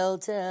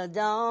 Delta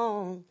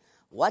Dawn,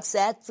 what's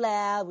that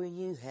flower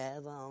you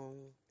have on?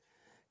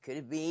 Could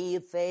it be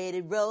a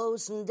faded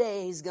rose from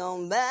days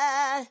gone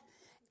by?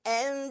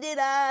 And did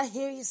I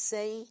hear you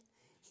say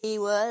he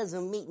was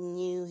meeting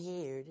you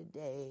here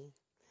today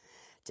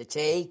to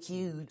take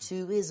you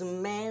to his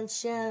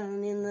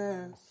mansion in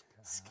the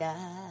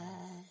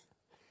sky.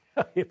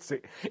 It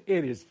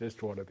is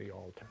just one of the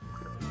all-time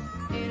greats.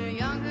 In her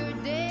younger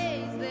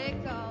days, they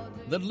called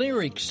her. The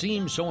lyrics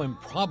seem so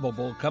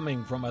improbable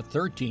coming from a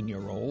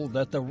 13-year-old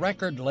that the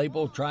record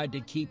label tried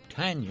to keep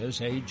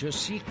Tanya's age a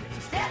secret.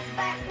 Step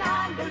back,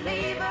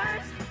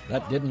 non-believers.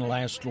 That didn't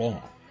last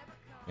long.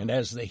 And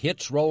as the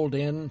hits rolled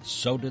in,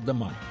 so did the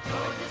money.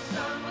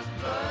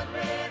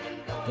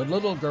 The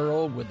little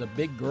girl with the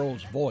big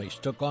girl's voice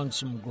took on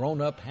some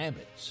grown-up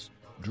habits: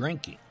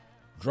 drinking,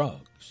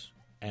 drugs,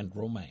 and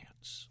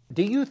romance.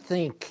 Do you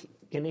think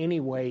in any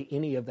way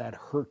any of that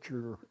hurt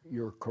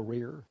your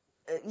career?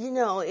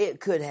 It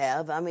could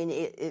have. I mean,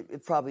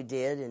 it probably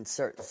did in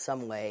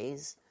some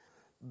ways.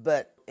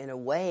 But in a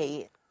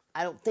way,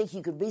 I don't think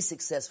you could be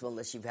successful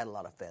unless you've had a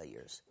lot of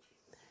failures.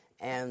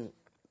 And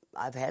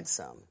I've had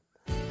some.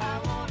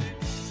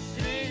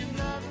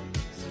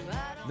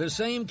 The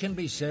same can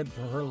be said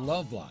for her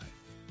love life.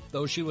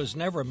 Though she was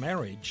never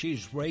married,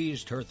 she's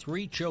raised her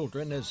 3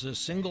 children as a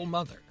single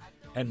mother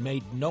and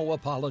made no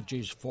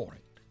apologies for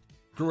it.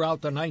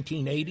 Throughout the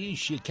 1980s,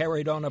 she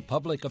carried on a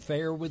public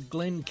affair with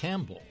Glenn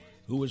Campbell,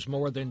 who was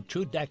more than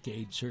 2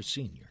 decades her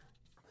senior.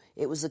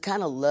 It was the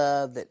kind of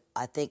love that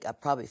I think I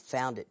probably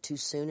found it too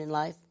soon in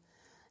life,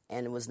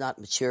 and it was not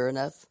mature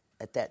enough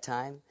at that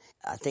time.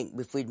 I think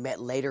if we'd met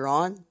later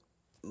on,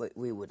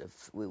 we would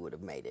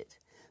have made it,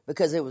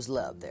 because there was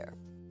love there.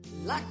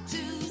 Like 2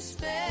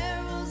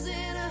 sparrows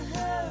in a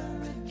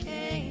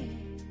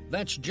hurricane.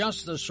 That's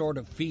just the sort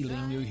of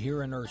feeling you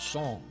hear in her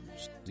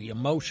songs, the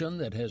emotion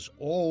that has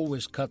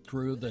always cut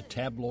through the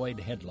tabloid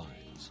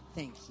headlines.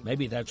 Thank you.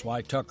 Maybe that's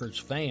why Tucker's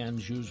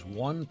fans use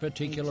one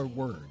particular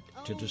word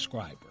to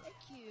describe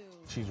her.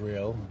 She's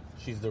real.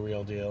 She's the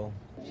real deal.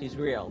 She's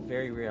real,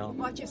 very real.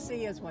 What you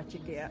see is what you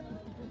get.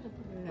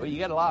 Well, you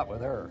get a lot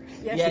with her.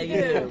 Yes, you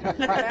do.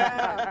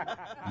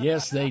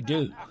 Yes, they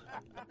do.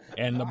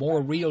 And the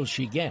more real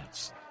she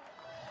gets,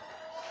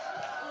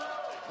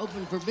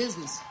 Open for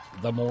business.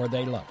 the more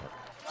they love her.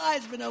 Oh,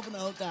 it's been open the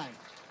whole time.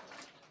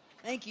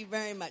 Thank you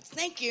very much.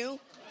 Thank you.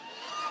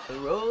 The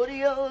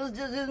rodeo's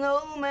just an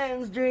old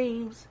man's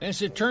dreams.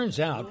 As it turns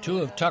out, 2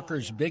 of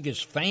Tucker's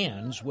biggest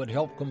fans would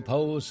help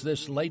compose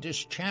this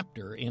latest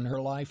chapter in her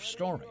life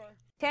story.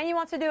 Tanya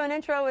wants to do an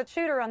intro with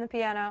Shooter on the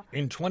piano.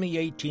 In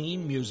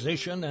 2018,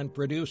 musician and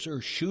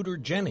producer Shooter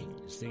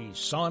Jennings, the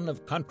son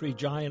of country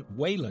giant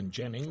Waylon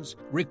Jennings,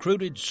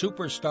 recruited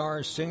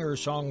superstar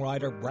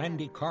singer-songwriter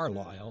Brandi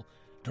Carlile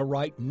to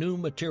write new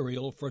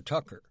material for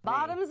Tucker.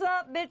 Bottoms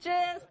up,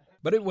 bitches!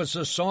 But it was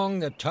a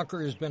song that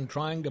Tucker has been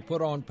trying to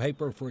put on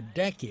paper for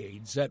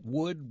decades that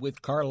would,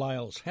 with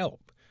Carlile's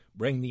help,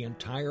 bring the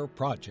entire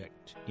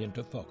project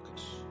into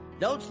focus.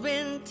 Don't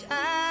spend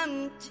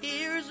time,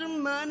 tears, or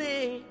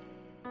money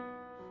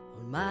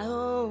on my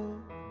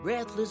own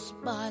breathless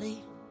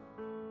body.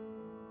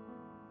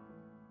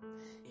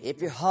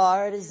 If your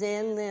heart is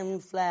in them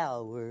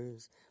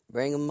flowers,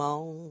 bring 'em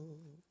on.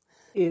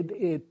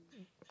 It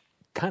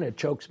kind of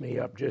chokes me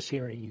up just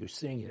hearing you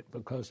sing it,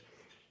 because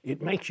it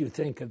makes you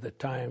think of the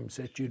times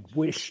that you'd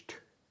wished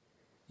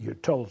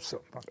you'd told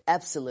somebody.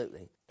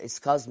 Absolutely. It's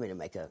caused me to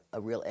make a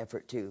real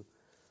effort to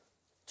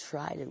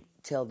try to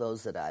tell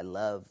those that I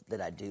love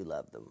that I do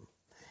love them.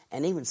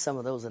 And even some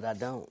of those that I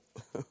don't.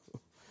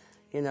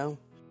 You know?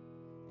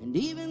 And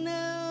even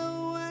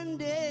though one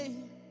day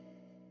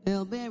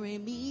they'll bury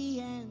me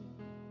and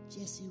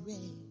Jessie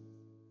Ray.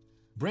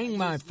 Bring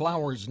My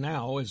Flowers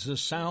Now is the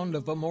sound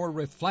of a more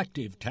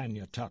reflective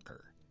Tanya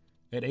Tucker.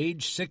 At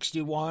age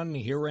 61,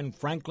 here in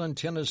Franklin,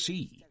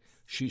 Tennessee,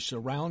 she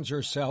surrounds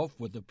herself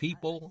with the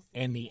people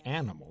and the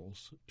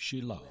animals she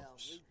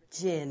loves.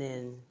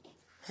 Jenin,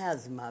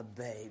 how's my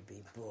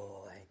baby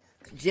boy?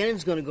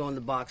 Jenin's going to go in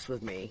the box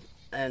with me.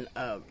 And,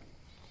 of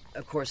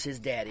course, his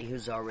daddy,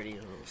 who's already in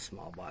a little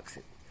small box,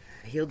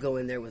 he'll go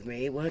in there with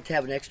me. We'll have to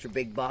have an extra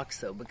big box,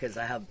 though, because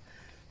I'll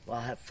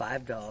have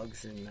 5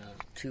 dogs and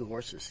 2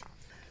 horses.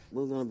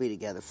 We're going to be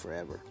together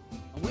forever.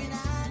 When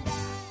I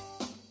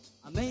die,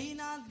 I may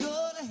not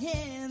go to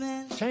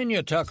heaven.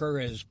 Tanya Tucker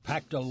has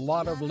packed a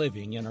lot of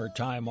living in her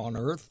time on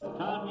Earth.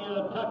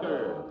 Tanya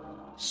Tucker.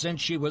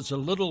 Since she was a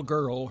little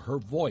girl, her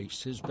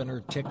voice has been her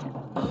ticket.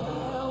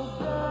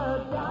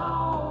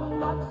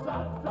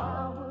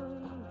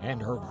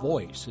 And her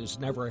voice has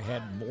never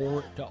had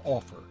more to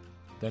offer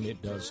than it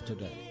does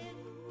today.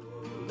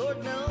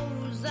 Lord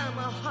knows I'm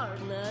a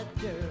hard nut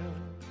girl.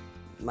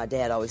 My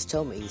dad always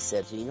told me, he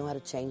said, "Do you know how to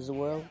change the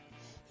world?"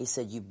 He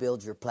said, "You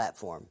build your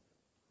platform.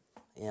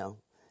 You know,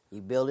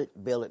 you build it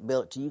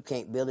till you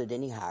can't build it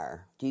any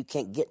higher, till you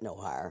can't get no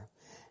higher.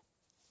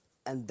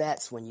 And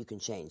that's when you can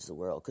change the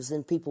world, because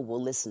then people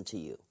will listen to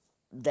you."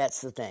 That's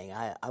the thing.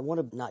 I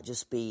want to not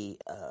just be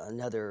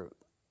another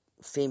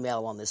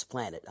female on this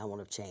planet. I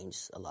want to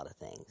change a lot of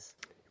things.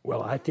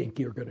 Well, I think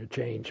you're going to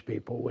change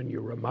people when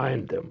you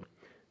remind them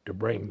to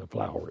bring the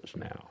flowers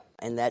now.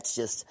 And that's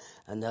just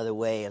another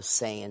way of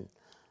saying,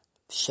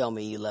 show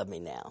me you love me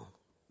now.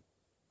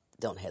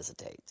 Don't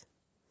hesitate.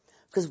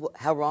 Because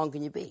how wrong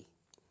can you be?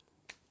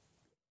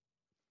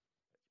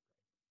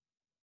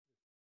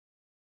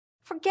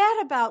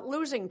 Forget about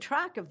losing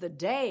track of the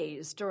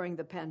days during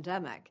the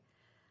pandemic.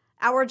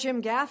 Our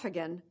Jim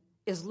Gaffigan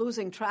is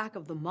losing track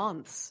of the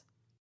months.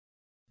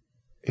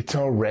 It's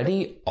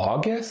already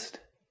August?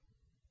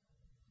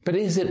 But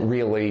is it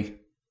really?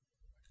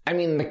 I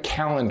mean, the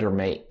calendar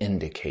may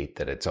indicate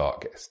that it's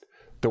August.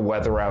 The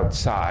weather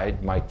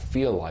outside might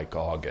feel like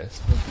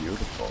August.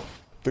 Beautiful.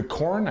 The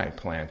corn I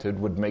planted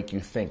would make you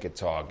think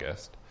it's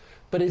August.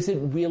 But is it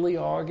really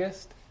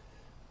August?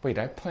 Wait,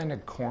 I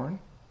planted corn?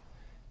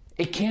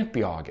 It can't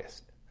be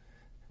August.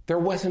 There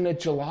wasn't a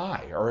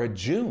July or a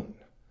June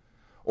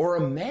or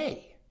a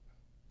May.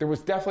 There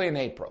was definitely an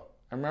April.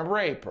 I remember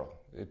April.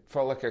 It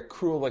felt like a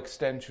cruel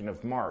extension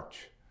of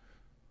March.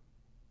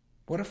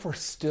 What if we're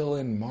still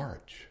in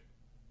March?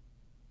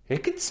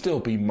 It could still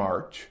be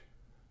March.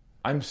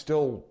 I'm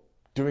still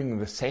doing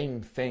the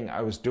same thing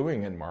I was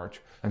doing in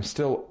March. I'm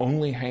still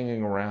only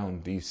hanging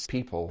around these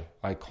people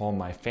I call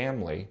my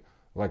family,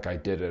 like I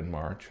did in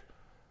March.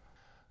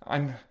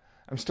 I'm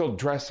still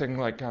dressing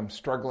like I'm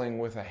struggling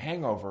with a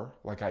hangover,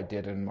 like I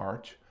did in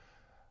March.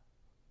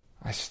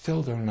 I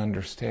still don't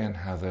understand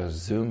how those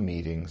Zoom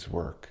meetings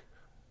work.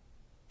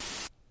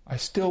 I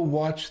still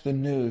watch the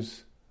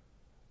news,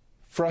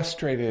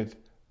 frustrated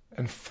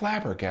and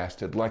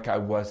flabbergasted like I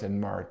was in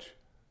March.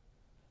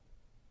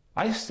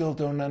 I still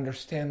don't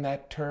understand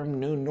that term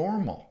new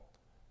normal,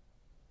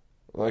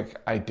 like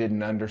I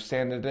didn't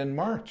understand it in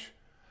March.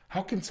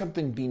 How can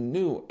something be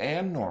new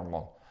and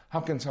normal? How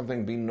can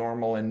something be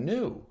normal and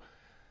new?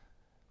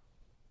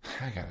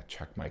 I gotta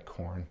check my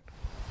corn.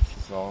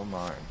 This is all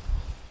mine.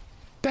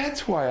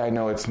 That's why I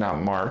know it's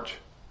not March.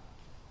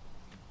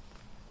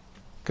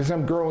 Because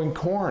I'm growing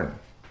corn.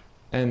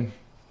 And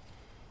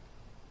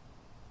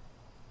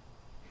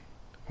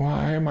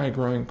why am I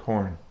growing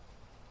corn?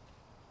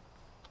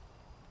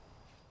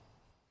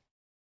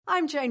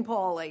 I'm Jane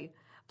Pauley.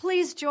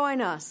 Please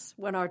join us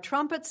when our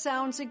trumpet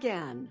sounds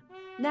again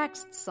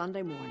next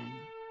Sunday morning.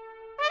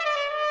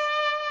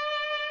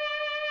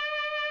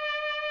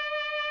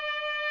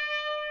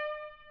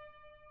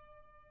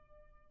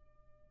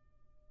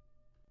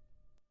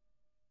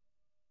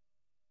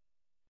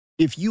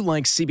 If you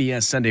like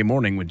CBS Sunday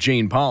Morning with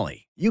Jane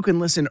Pauley, you can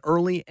listen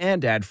early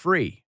and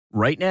ad-free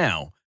right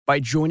now by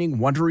joining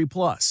Wondery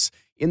Plus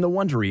in the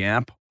Wondery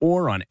app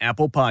or on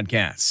Apple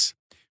Podcasts.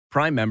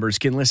 Prime members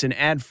can listen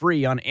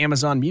ad-free on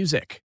Amazon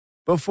Music.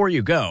 Before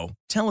you go,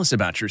 tell us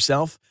about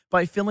yourself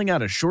by filling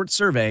out a short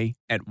survey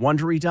at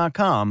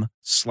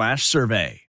Wondery.com/survey.